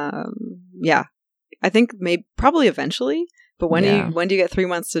 Yeah. I think probably eventually, but when do you get 3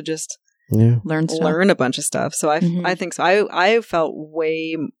 months to just learn a bunch of stuff? So I think so. I felt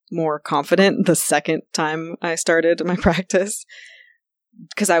way more confident the second time I started my practice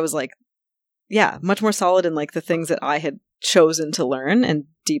because I was like, much more solid in like the things that I had chosen to learn and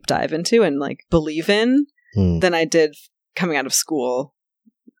deep dive into and like believe in than I did coming out of school.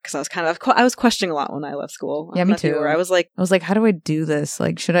 Because I was questioning a lot when I left school. Yeah, me too. Where I was like, how do I do this?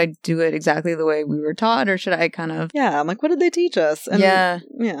 Like, should I do it exactly the way we were taught, or should I kind of? Yeah, I'm like, what did they teach us? And yeah.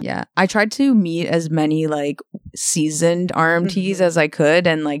 I tried to meet as many like seasoned RMTs as I could,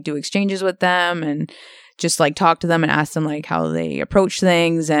 and like do exchanges with them, and just like talk to them and ask them like how they approach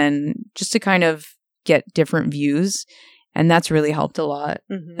things, and just to kind of get different views, and that's really helped a lot.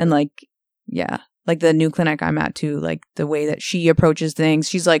 And like, like the new clinic I'm at too, like the way that she approaches things,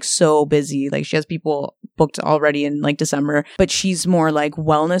 she's like so busy. Like she has people booked already in like December, but she's more like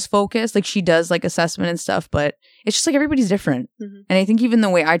wellness focused. Like she does like assessment and stuff, but it's just like everybody's different. And I think even the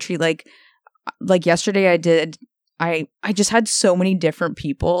way I treat like yesterday I just had so many different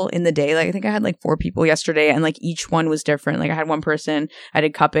people in the day. Like I think I had like 4 people yesterday and like each one was different. Like I had one person, I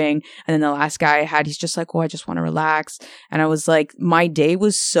did cupping, and then the last guy he's just like, oh, I just want to relax. And I was like, my day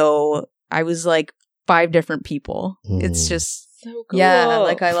was I was like 5 different people. It's just so cool. Yeah,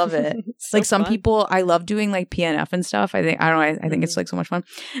 like I love it. So like some fun. people, I love doing like PNF and stuff. I think it's like so much fun.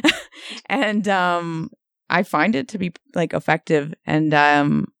 And I find it to be like effective, and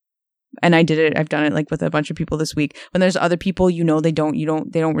I did it. I've done it like with a bunch of people this week. When there's other people, they don't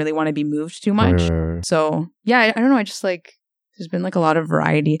really want to be moved too much. So yeah, I don't know. I just like. There's been like a lot of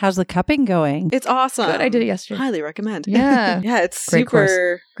variety. How's the cupping going? It's awesome. Good. I did it yesterday. Highly recommend. Yeah. Yeah, it's Great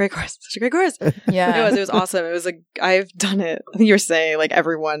great course. Such a great course. Yeah. It was awesome. It was like, I've done it. I think you were saying like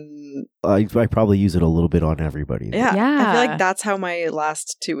everyone. I probably use it a little bit on everybody. Yeah. Yeah. I feel like that's how my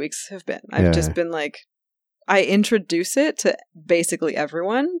last 2 weeks have been. I've just been like, I introduce it to basically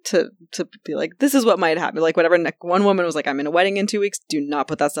everyone to be like, this is what might happen. Like whatever. One woman was like, I'm in a wedding in 2 weeks. Do not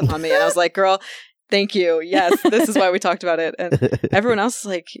put that stuff on me. And I was like, girl, thank you. Yes, this is why we talked about it. And everyone else is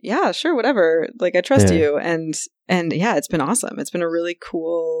like, yeah, sure, whatever. Like, I trust you. And yeah, it's been awesome. It's been a really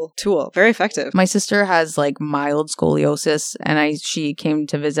cool tool. Very effective. My sister has like mild scoliosis, and she came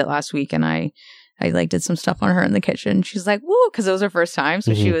to visit last week, and I like did some stuff on her in the kitchen. She's like, woo, because it was her first time.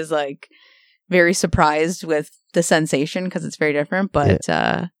 So she was like very surprised with the sensation because it's very different. But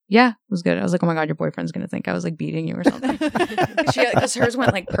yeah, it was good. I was like, oh my God, your boyfriend's going to think I was like beating you or something. Because hers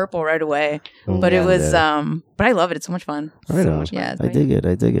went like purple right away. But it was, but I love it. It's so much fun. I know. Yeah, I dig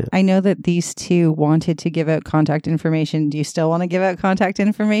it. I know that these two wanted to give out contact information. Do you still want to give out contact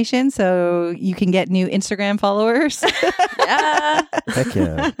information so you can get new Instagram followers? Yeah. Heck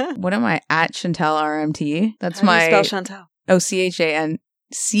yeah. What am I at Chantel RMT? That's How do you spell Chantel? Oh,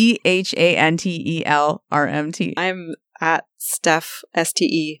 CHANTEL RMT. I'm at Steph,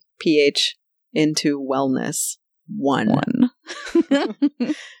 STEPH, into wellness 1.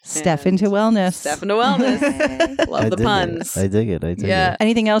 Steph into wellness. Steph into wellness. Love the puns. I dig it.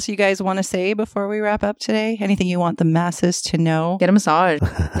 Anything else you guys want to say before we wrap up today? Anything you want the masses to know? Get a massage.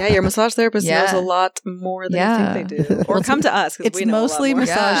 Yeah, your massage therapist knows a lot more than you think they do. Or come to us because we know mostly a lot more.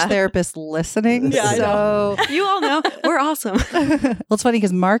 massage therapists listening. Yeah, so you all know we're awesome. Well, it's funny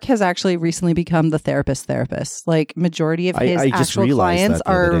because Mark has actually recently become the therapist. Like majority of his actual clients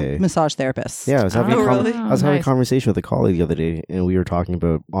are massage therapists. Yeah, I was having having a conversation with a colleague the other day, and we were talking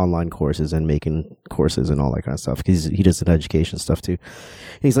about online courses and making courses and all that kind of stuff because he does some education stuff too.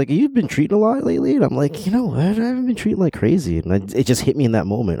 And he's like, "You've been treating a lot lately," and I'm like, "You know what? I haven't been treating like crazy." And it just hit me in that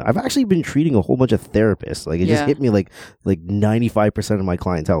moment. I've actually been treating a whole bunch of therapists. Like it just hit me like 95% of my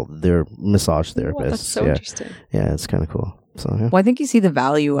clientele, they're massage therapists. Well, that's so interesting. Yeah, it's kind of cool. So, Well, I think you see the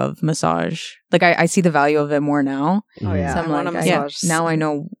value of massage. Like I see the value of it more now. Oh yeah, so I'm like, now I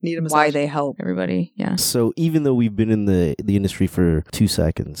know why they help everybody. Yeah. So even though we've been in the industry for 2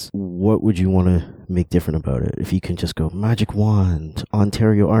 seconds, what would you want to make different about it? If you can just go magic wand,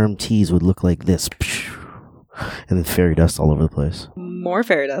 Ontario RMTs would look like this, and then fairy dust all over the place. More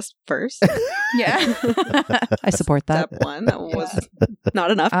fairy dust first. Yeah. I support that. Step one was not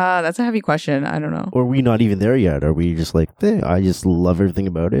enough. That's a heavy question. I don't know. Or are we not even there yet? Are we just like, I just love everything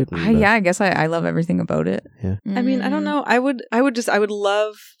about it? And, I guess I love everything about it. Yeah. I mean, I don't know. I would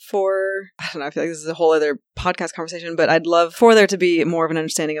love for, I don't know, I feel like this is a whole other podcast conversation, but I'd love for there to be more of an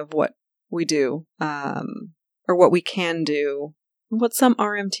understanding of what we do, or what we can do. What some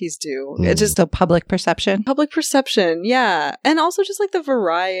RMTs do. It's just a public perception. Public perception, yeah. And also just like the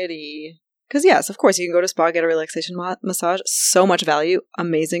variety. Because yes, of course, you can go to spa, get a relaxation massage. So much value.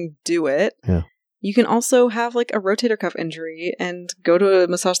 Amazing. Do it. Yeah. You can also have like a rotator cuff injury and go to a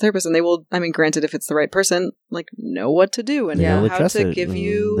massage therapist and they will, I mean, granted, if it's the right person, like know what to do and know how to give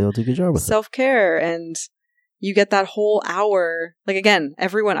you they'll do a good job with self-care. And you get that whole hour. Like again,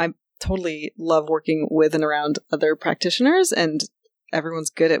 everyone, I totally love working with and around other practitioners and everyone's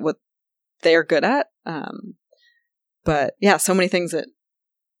good at what they're good at. But yeah, so many things that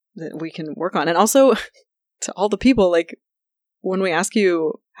we can work on. And also to all the people, like when we ask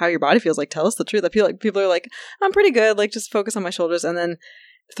you how your body feels, like tell us the truth. I feel like people are like, I'm pretty good. Like just focus on my shoulders. And then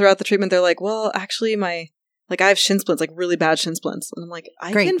throughout the treatment, they're like, well, actually I have shin splints, like really bad shin splints. And I'm like,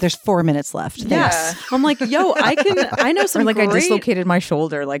 there's 4 minutes left. Yeah. I'm like, yo, I know some or like I dislocated my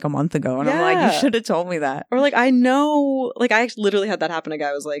shoulder like a month ago. And I'm like, you should have told me that. Or like, I know, like I literally had that happen. A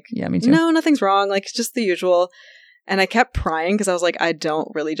guy was like, yeah, me too. No, nothing's wrong. Like it's just the usual. And I kept prying because I was like, I don't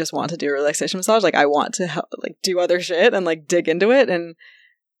really just want to do a relaxation massage. Like I want to like do other shit and like dig into it. And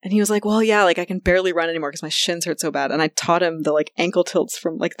he was like, well, yeah, like I can barely run anymore because my shins hurt so bad. And I taught him the like ankle tilts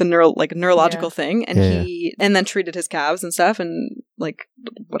from like the neurological thing. And and then treated his calves and stuff and like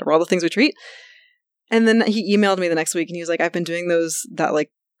whatever, all the things we treat. And then he emailed me the next week and he was like, I've been doing that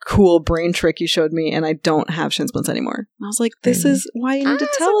like cool brain trick you showed me and I don't have shin splints anymore. And I was like, this is why you need to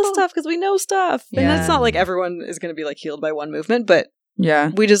tell us stuff because we know stuff. And it's not like everyone is going to be like healed by one movement, but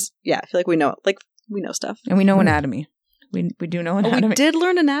we just, I feel like we know, like we know stuff. And we know anatomy. We do know anatomy. We did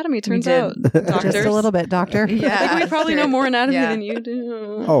learn anatomy, turns out. Just a little bit, doctor. Yeah. Like we probably know more anatomy than you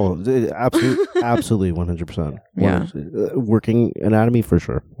do. Oh, absolutely 100%. Yeah. Working anatomy for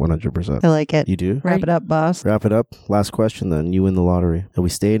sure, 100%. I like it. You do? Wrap it up, boss. Wrap it up. Last question then. You win the lottery. Are we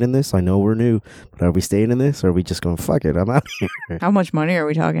staying in this? I know we're new, but are we staying in this or are we just going, fuck it, I'm out of here? How much money are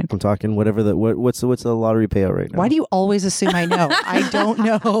we talking? I'm talking whatever what's the lottery payout right now? Why do you always assume I know? I don't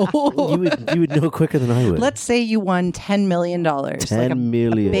know. You would know quicker than I would. Let's say you won $10 million. $10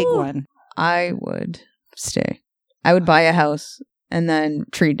 million. A big one. I would stay. I would buy a house and then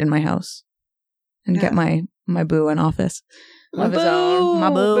treat in my house and get my boo an office. Of his own.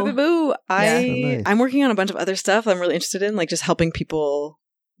 My boo. Boo. I'm working on a bunch of other stuff I'm really interested in, like just helping people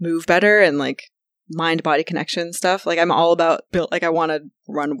move better and like mind-body connection stuff. Like I'm all about I want to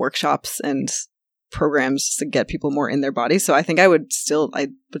run workshops and programs to get people more in their bodies. So I think I would still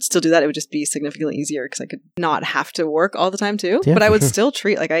do that. It would just be significantly easier because I could not have to work all the time too. Yeah, but I would still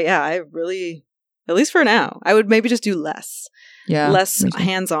treat I really, at least for now, I would maybe just do less. Yeah. Less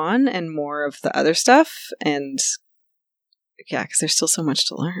hands-on and more of the other stuff. And because there's still so much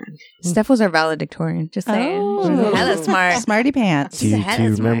to learn. Steph was our valedictorian. Just saying. Oh. Hella smart. Smarty pants. Do you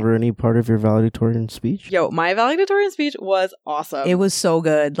remember any part of your valedictorian speech? Yo, my valedictorian speech was awesome. It was so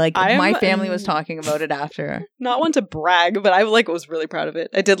good. Like my family was talking about it after. Not one to brag, but I was really proud of it.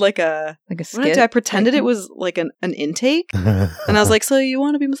 I did like a skit. I pretended it was like an intake, and I was like, "So you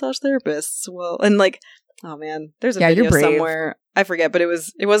want to be massage therapists?" Well, and like, oh man, there's a video somewhere. I forget, but it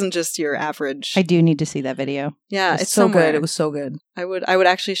wasn't just your average. I do need to see that video. Yeah, it's so good. It was so good. I would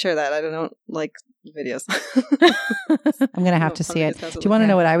actually share that. I don't know, like videos. I'm going to have to see it. Do you want to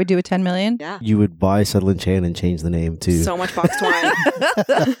know what I would do with 10 million? Yeah. You would buy Sutherland Chan and change the name to... So much boxed wine.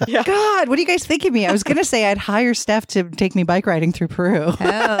 Yeah. God, what do you guys think of me? I was going to say I'd hire Steph to take me bike riding through Peru. Hell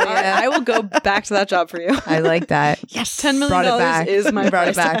yeah. I will go back to that job for you. I like that. Yes. $10 million is my Brought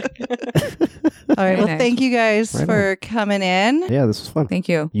it price back. tag. All right. Well, nice. thank you guys for coming in. Yeah, this was fun. Thank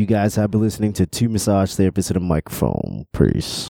you. You guys have been listening to Two Massage Therapists and a Microphone. Peace.